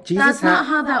 No, Jesus that's not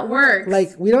how that works. Like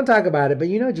we don't talk about it, but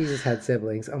Jesus had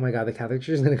siblings. Oh my God, the Catholic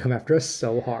Church is gonna come after us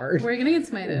so hard. We're gonna get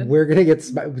smited. We're gonna get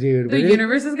dude. The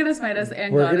universe is gonna smite us,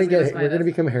 and we're gonna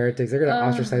become heretics. They're gonna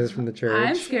ostracize us from the church.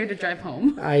 I'm scared to drive home.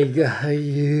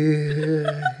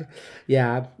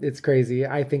 Yeah, it's crazy.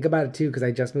 I think about it too because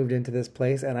I just moved into this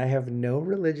place and I have no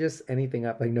religious anything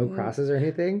up, like no crosses or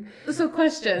anything. So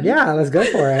question. Yeah, let's go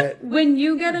for it. When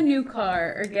you get a new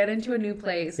car or get into a new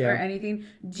place or anything,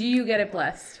 do you get it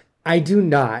blessed? I do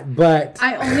not, but...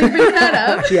 I only bring that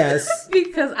up yes,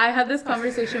 because I had this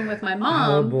conversation with my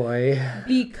mom. Oh, boy.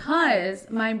 Because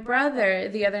my brother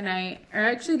the other night, or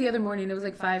actually the other morning, it was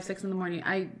like 5, 6 in the morning.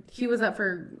 He was up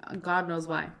for God knows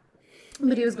why.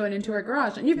 But he was going into our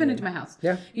garage. And you've been into my house.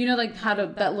 Yeah. You know, like, how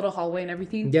that little hallway and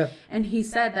everything? Yeah. And he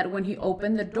said that when he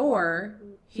opened the door,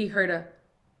 he heard a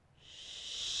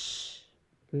shh.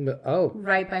 Oh.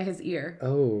 Right by his ear.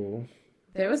 Oh.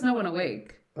 There was no one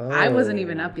awake. Oh. I wasn't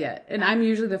even up yet. And I'm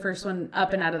usually the first one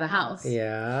up and out of the house.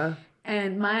 Yeah.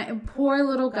 And my poor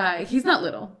little guy, he's not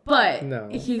little, but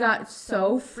he got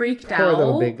so freaked out. Poor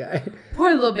little big guy.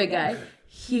 Poor little big guy.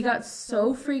 He got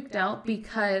so freaked out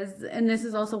because, and this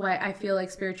is also why I feel like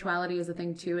spirituality is a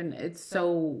thing too. And it's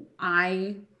so,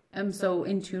 I am so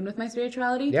in tune with my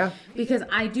spirituality. Yeah. Because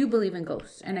I do believe in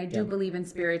ghosts and I do believe in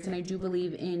spirits and I do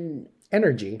believe in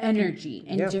energy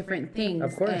and different things.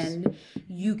 Of course. And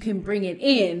you can bring it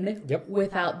in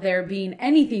without there being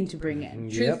anything to bring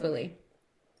in, truthfully.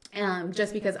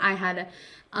 Just because I had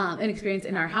an experience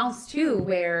in our house too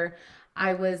where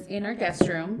I was in our guest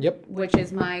room, which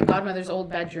is my godmother's old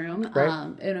bedroom,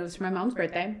 and it was for my mom's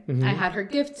birthday. Mm-hmm. I had her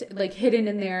gift like hidden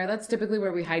in there. That's typically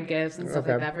where we hide gifts and stuff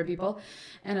like that for people.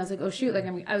 And I was like, oh shoot,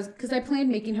 like because I planned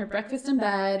making her breakfast in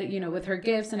bed, with her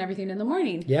gifts and everything in the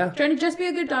morning. Yeah, trying to just be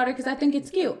a good daughter because I think it's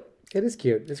cute. It is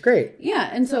cute. It's great. Yeah,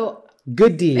 and so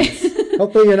good deeds.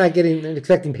 Hopefully, you're not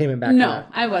expecting payment back. No,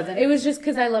 I wasn't. It was just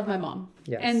because I love my mom.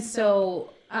 Yes. And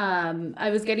so I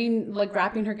was getting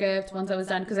wrapping her gift once I was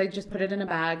done because I just put it in a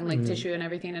bag and tissue and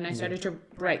everything, and I started to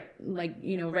write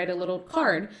write a little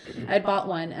card. I'd bought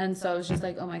one, and so I was just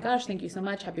like, oh my gosh, thank you so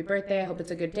much, happy birthday, I hope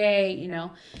it's a good day,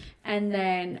 And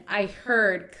then I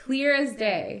heard clear as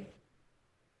day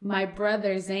my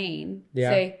brother Zane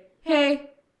say,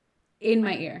 hey, in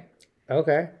my ear.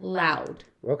 Okay. Loud.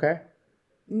 Okay.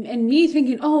 And me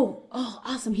thinking, oh,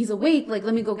 awesome, he's awake. Like,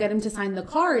 let me go get him to sign the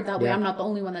card. That way I'm not the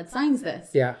only one that signs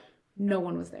this. Yeah. No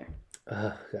one was there.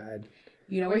 Oh, God.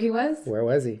 You know where he was? Where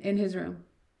was he? In his room.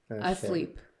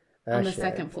 Asleep. On the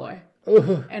second floor.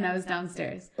 Ooh. And I was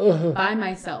downstairs. Ooh. By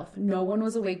myself. No one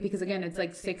was awake because, again, it's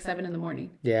like 6, 7 in the morning.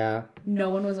 Yeah.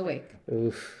 No one was awake.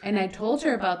 Oof. And I told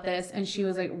her about this, and she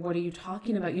was like, what are you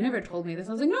talking about? You never told me this.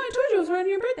 I was like, no, I told you it was around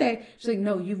your birthday. She's like,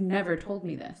 no, you've never told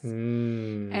me this.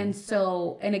 And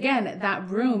so, and again, that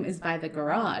room is by the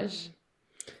garage.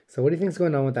 So what do you think's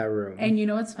going on with that room? And you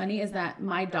know what's funny is that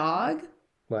my dog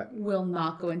will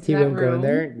not go into that room. He won't go in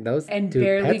there?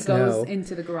 Barely goes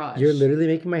into the garage. You're literally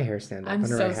making my hair stand up. I'm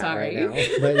so sorry. Right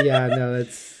now. But yeah, no,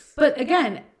 it's... But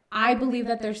again, I believe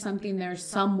that there's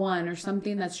someone or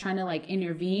something that's trying to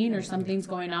intervene or something's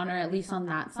going on, or at least on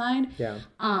that side. Yeah.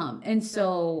 And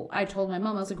so I told my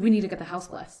mom, I was like, we need to get the house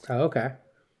blessed. Oh, okay.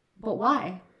 But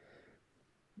why?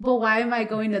 But why am I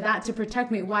going to that to protect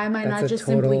me? Why am I not just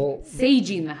simply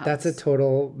saging the house? That's a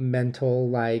total mental,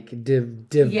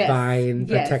 divine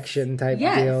protection type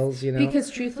deals, Because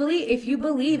truthfully, if you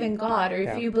believe in God or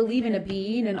if you believe in a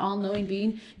being, an all-knowing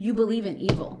being, you believe in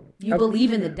evil. You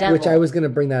believe in the devil. Which I was going to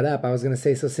bring that up. I was going to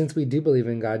say, so since we do believe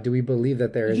in God, do we believe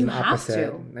that there is an opposite? You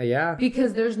have to. Yeah.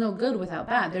 Because there's no good without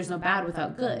bad. There's no bad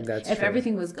without good. If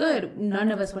everything was good,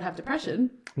 none of us would have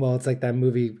depression. Well, it's like that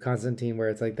movie Constantine where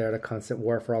it's like they're at a constant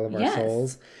war for all of our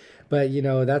souls. But,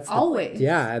 that's... Always.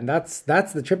 And that's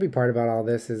the trippy part about all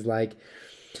this is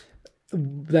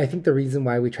I think the reason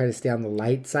why we try to stay on the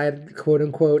light side, quote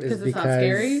unquote, is because not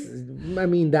scary? I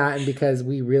mean that, and because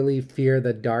we really fear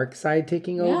the dark side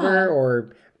taking over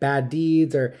or bad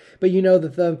deeds, but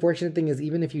the unfortunate thing is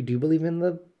even if you do believe in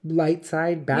the light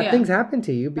side, bad things happen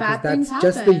to you because that's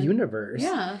just the universe.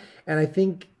 Yeah, and I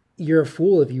think you're a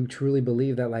fool if you truly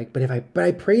believe that. But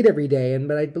I prayed every day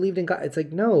but I believed in God. It's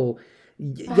like no.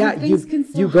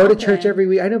 You go to church every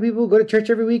week. I know people go to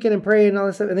church every weekend and pray and all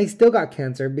this stuff, and they still got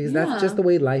cancer because that's just the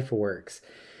way life works.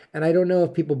 And I don't know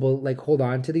if people hold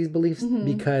on to these beliefs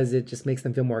because it just makes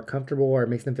them feel more comfortable or it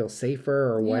makes them feel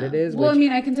safer or what it is. Well,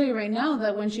 I can tell you right now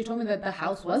that when she told me that the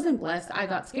house wasn't blessed, I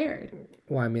got scared.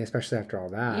 Well, especially after all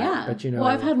that. Yeah. But well,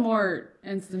 I've had more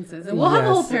instances, and we'll have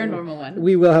a whole paranormal one.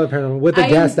 We will have a paranormal with a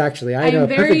guest. Actually, I know a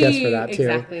perfect guest for that too.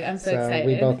 Exactly. I'm so excited.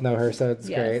 We both know her, so it's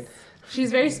great.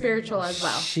 She's very spiritual as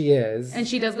well. She is. And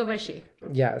she does go by she.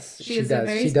 Yes, she is a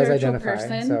very spiritual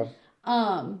person. So.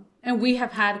 And we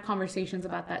have had conversations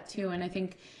about that too. And I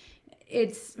think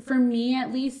it's, for me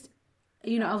at least,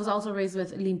 I was also raised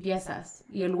with limpiezas,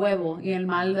 y el huevo, y el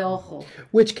mal de ojo.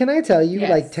 Which, can I tell you,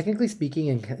 technically speaking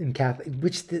in Catholic,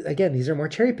 again, these are more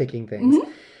cherry picking things.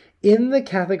 Mm-hmm. In the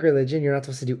Catholic religion, you're not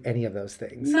supposed to do any of those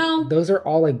things. No. Those are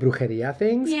all brujeria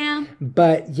things. Yeah.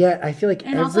 But yet, I feel like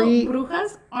also,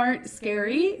 brujas aren't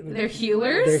scary. They're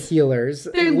healers.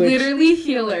 They're literally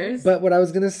healers. But what I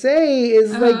was going to say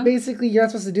is, basically, you're not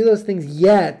supposed to do those things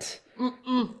yet.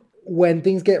 When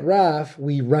things get rough,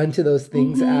 we run to those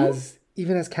things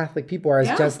even as Catholic people or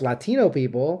as just Latino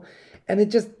people. And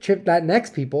it just tripped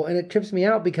Latinx people. And it trips me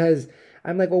out because...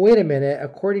 I'm like, well, wait a minute.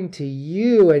 According to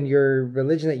you and your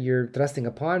religion that you're thrusting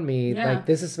upon me,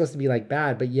 this is supposed to be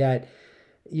bad, but yet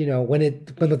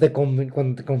cuando te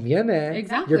conviene,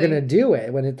 Exactly. you're gonna do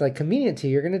it. When it's like convenient to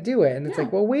you, you're gonna do it. And it's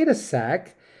like, well, wait a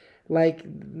sec, like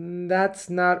that's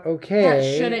not okay.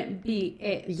 That shouldn't be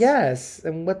it. Yes,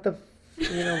 and what the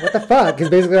fuck is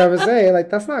basically what I was saying. Like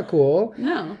that's not cool.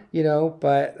 No.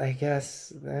 But I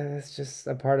guess it's just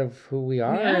a part of who we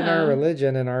are in our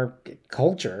religion and our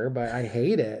culture. But I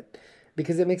hate it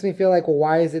because it makes me feel like, well,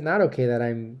 why is it not okay that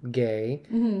I'm gay?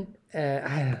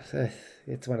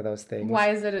 It's one of those things.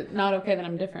 Why is it not okay that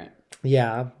I'm different?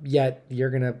 Yeah, yet you're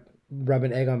gonna rub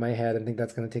an egg on my head and think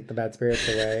that's gonna take the bad spirits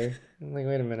away. I'm like,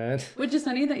 wait a minute. Which is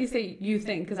funny that you say you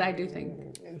think, because I do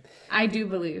think. I do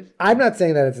believe. I'm not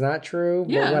saying that it's not true,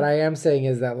 but what I am saying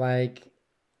is that, like,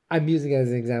 I'm using it as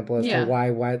an example as to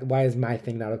why is my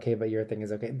thing not okay, but your thing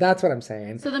is okay. That's what I'm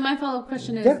saying. So then my follow-up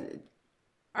question is,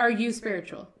 are you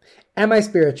spiritual? Am I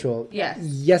spiritual? Yes.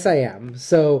 Yes, I am.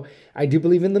 So I do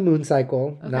believe in the moon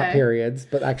cycle, not periods,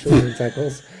 but actual moon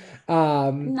cycles.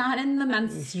 Not in the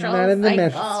menstrual Not in the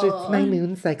cycle. It's my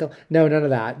moon cycle. No, none of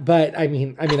that. But I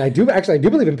mean, I do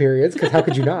believe in periods, because how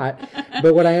could you not?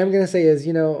 But what I am going to say is,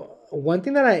 one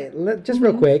thing that just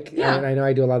real quick, and I know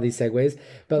I do a lot of these segues,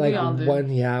 but like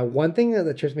one thing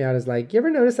that trips me out is, like, you ever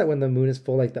notice that when the moon is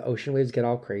full, like the ocean waves get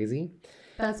all crazy?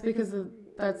 That's because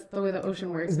that's the way the ocean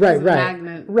works. Right.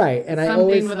 Magnet. Right. And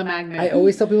something with a magnet. I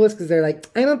always tell people this because they're like,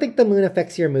 I don't think the moon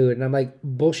affects your mood. And I'm like,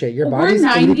 bullshit. Your body's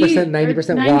 80%,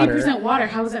 90% water. 90% water.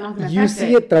 How is it not going to affect it? You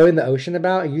see it throwing the ocean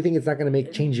about, and you think it's not going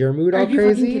to change your mood all crazy? Are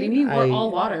you fucking kidding me? We're all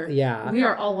water. Yeah. We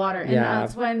are all water. And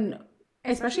that's when,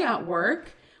 especially at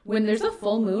work, when there's a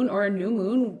full moon or a new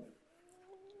moon,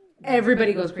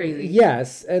 everybody goes crazy.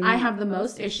 Yes. And I have the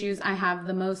most issues. I have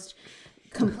the most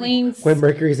complaints. When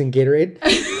Mercury's in Gatorade?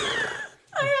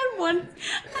 I had one of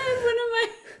my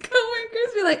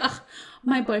coworkers be like, oh,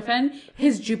 my boyfriend,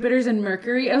 his Jupiter's in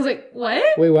Mercury. I was like,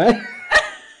 what? Wait, what?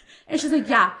 And she's like,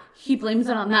 yeah, he blames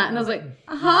it on that. And I was like,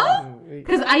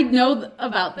 because I know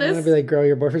about this. I'm going to be like, girl,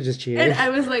 your boyfriend just cheated. And I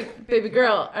was like, baby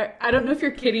girl, I don't know if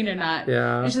you're kidding or not.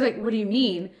 Yeah. And she's like, what do you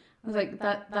mean? I was like,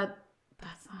 that's not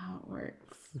how it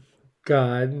works.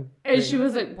 God. And she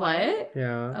was like, what?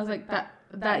 Yeah. I was like,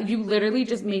 that you literally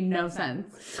just made no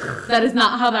sense. That is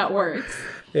not how that works.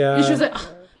 Yeah. And she was like,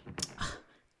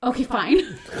 okay, fine.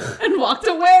 And walked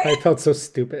away. I felt so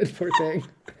stupid, poor thing.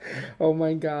 Oh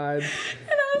my God. And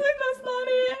I was like, that's not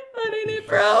it. That ain't it,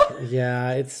 bro.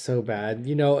 Yeah, it's so bad.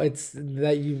 It's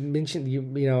that you mentioned,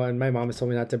 and my mom has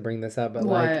told me not to bring this up, but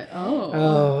what? like,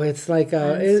 it's like,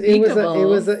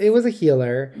 it was a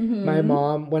healer. Mm-hmm. My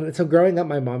mom, growing up,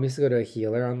 my mom used to go to a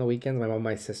healer on the weekends, my mom and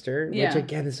my sister, which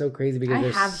again is so crazy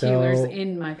because I have healers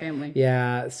in my family.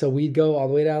 Yeah. So we'd go all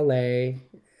the way to LA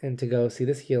and to go see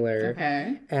this healer.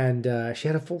 Okay. And she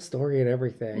had a full story and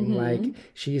everything. Mm-hmm. Like,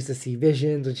 she used to see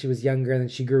visions when she was younger, and then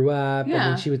she grew up. Yeah. And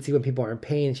then she would see when people are in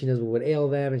pain, and she knows what would ail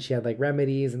them, and she had like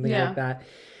remedies and things like that.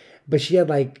 But she had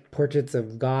like portraits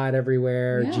of God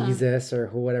everywhere, Jesus, or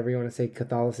whatever you want to say,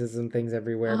 Catholicism, things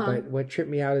everywhere. But what tripped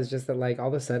me out is just that, like, all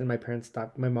of a sudden my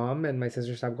mom and my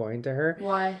sister stopped going to her.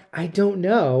 Why? I don't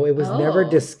know. It was never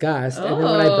discussed. And then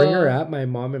when I bring her up, my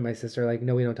mom and my sister are like,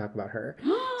 no, we don't talk about her.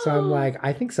 So I'm like,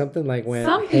 I think something like went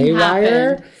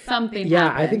haywire. Something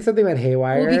happened. I think something went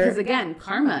haywire. Well, because again,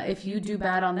 karma, if you do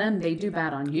bad on them, they do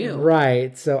bad on you.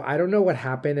 Right. So I don't know what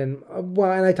happened. And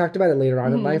and I talked about it later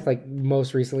on in life, like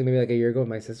most recently, maybe like a year ago with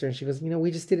my sister, and she goes,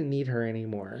 we just didn't need her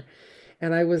anymore.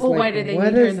 And I was like, why did they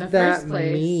what need her does in the that first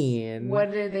place? mean?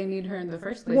 What did they need her in the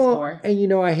first place for?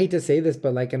 And I hate to say this,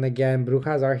 but like, and again,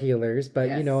 brujas are healers, but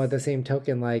at the same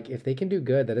token, like, if they can do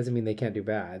good, that doesn't mean they can't do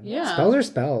bad. Yeah. Spells are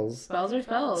spells. Spells are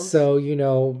spells. So,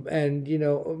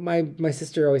 my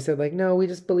sister always said, like, no, we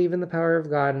just believe in the power of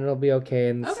God and it'll be okay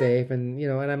and safe. And,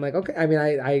 and I'm like, okay. I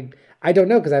mean, I don't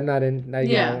know, because I'm not in,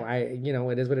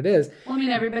 it is what it is. Well, I mean,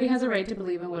 everybody has a right to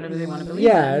believe in whatever they want to believe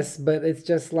in. Yes, but it's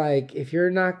just like, if you're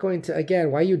not going to,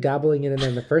 again, why are you dabbling in it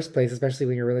in the first place, especially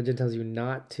when your religion tells you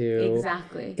not to?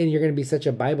 Exactly. And you're going to be such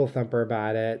a Bible thumper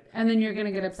about it. And then you're going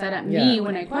to get upset at me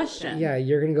when I question. Yeah,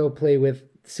 you're going to go play with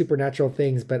supernatural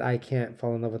things, but I can't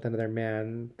fall in love with another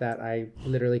man. That I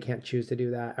literally can't choose to do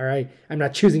that. Or I'm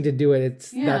not choosing to do it.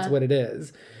 That's what it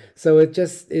is. So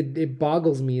it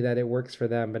boggles me that it works for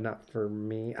them, but not for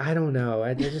me. I don't know.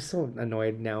 I'm just so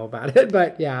annoyed now about it.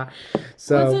 But yeah.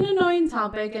 So it's an annoying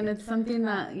topic, and it's something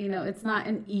that, it's not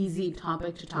an easy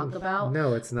topic to talk about.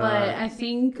 No, it's not. But I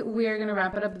think we're going to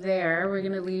wrap it up there. We're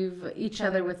going to leave each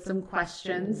other with some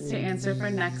questions to answer for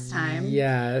next time.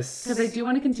 Yes. Because I do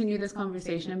want to continue this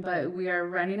conversation, but we are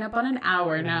running up on an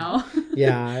hour now.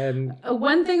 Yeah. And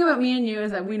one thing about me and you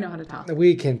is that we know how to talk.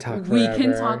 We can talk forever. We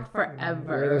can talk forever.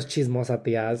 We're those chismosas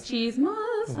tías.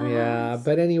 Chismos. that's nice. Yeah,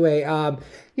 but anyway,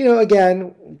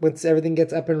 again, once everything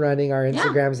gets up and running, our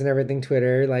Instagrams and everything,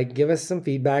 Twitter, like, give us some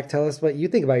feedback. Tell us what you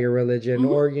think about your religion.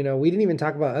 Or, we didn't even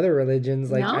talk about other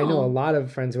religions. Like, I know a lot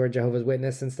of friends who are Jehovah's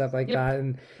Witness and stuff like that,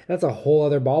 and that's a whole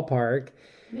other ballpark.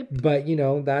 Yep. But,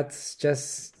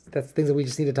 that's things that we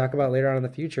just need to talk about later on in the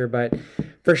future. But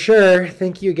for sure,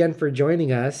 thank you again for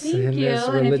joining us in this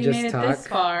religious and if you made talk. It this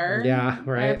far, yeah,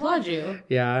 right. I applaud you.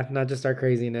 Yeah, not just our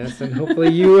craziness. And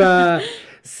hopefully you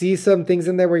see some things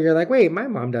in there where you're like, wait, my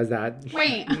mom does that.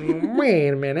 Wait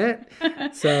a minute.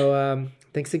 So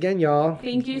thanks again, y'all.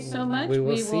 Thank you so much. We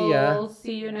will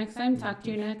see you next time. Talk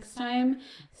to you next time.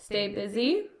 Stay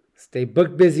busy. Stay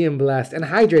booked, busy, and blessed. And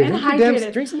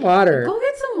hydrated. Drink some water. Go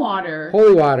get some water.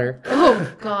 Holy water.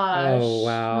 Oh, gosh. Oh,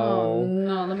 wow. Oh,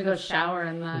 no. Let me go shower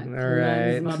in that. All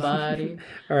right. Cleanse my body.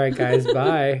 All right, guys.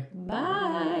 Bye.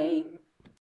 Bye.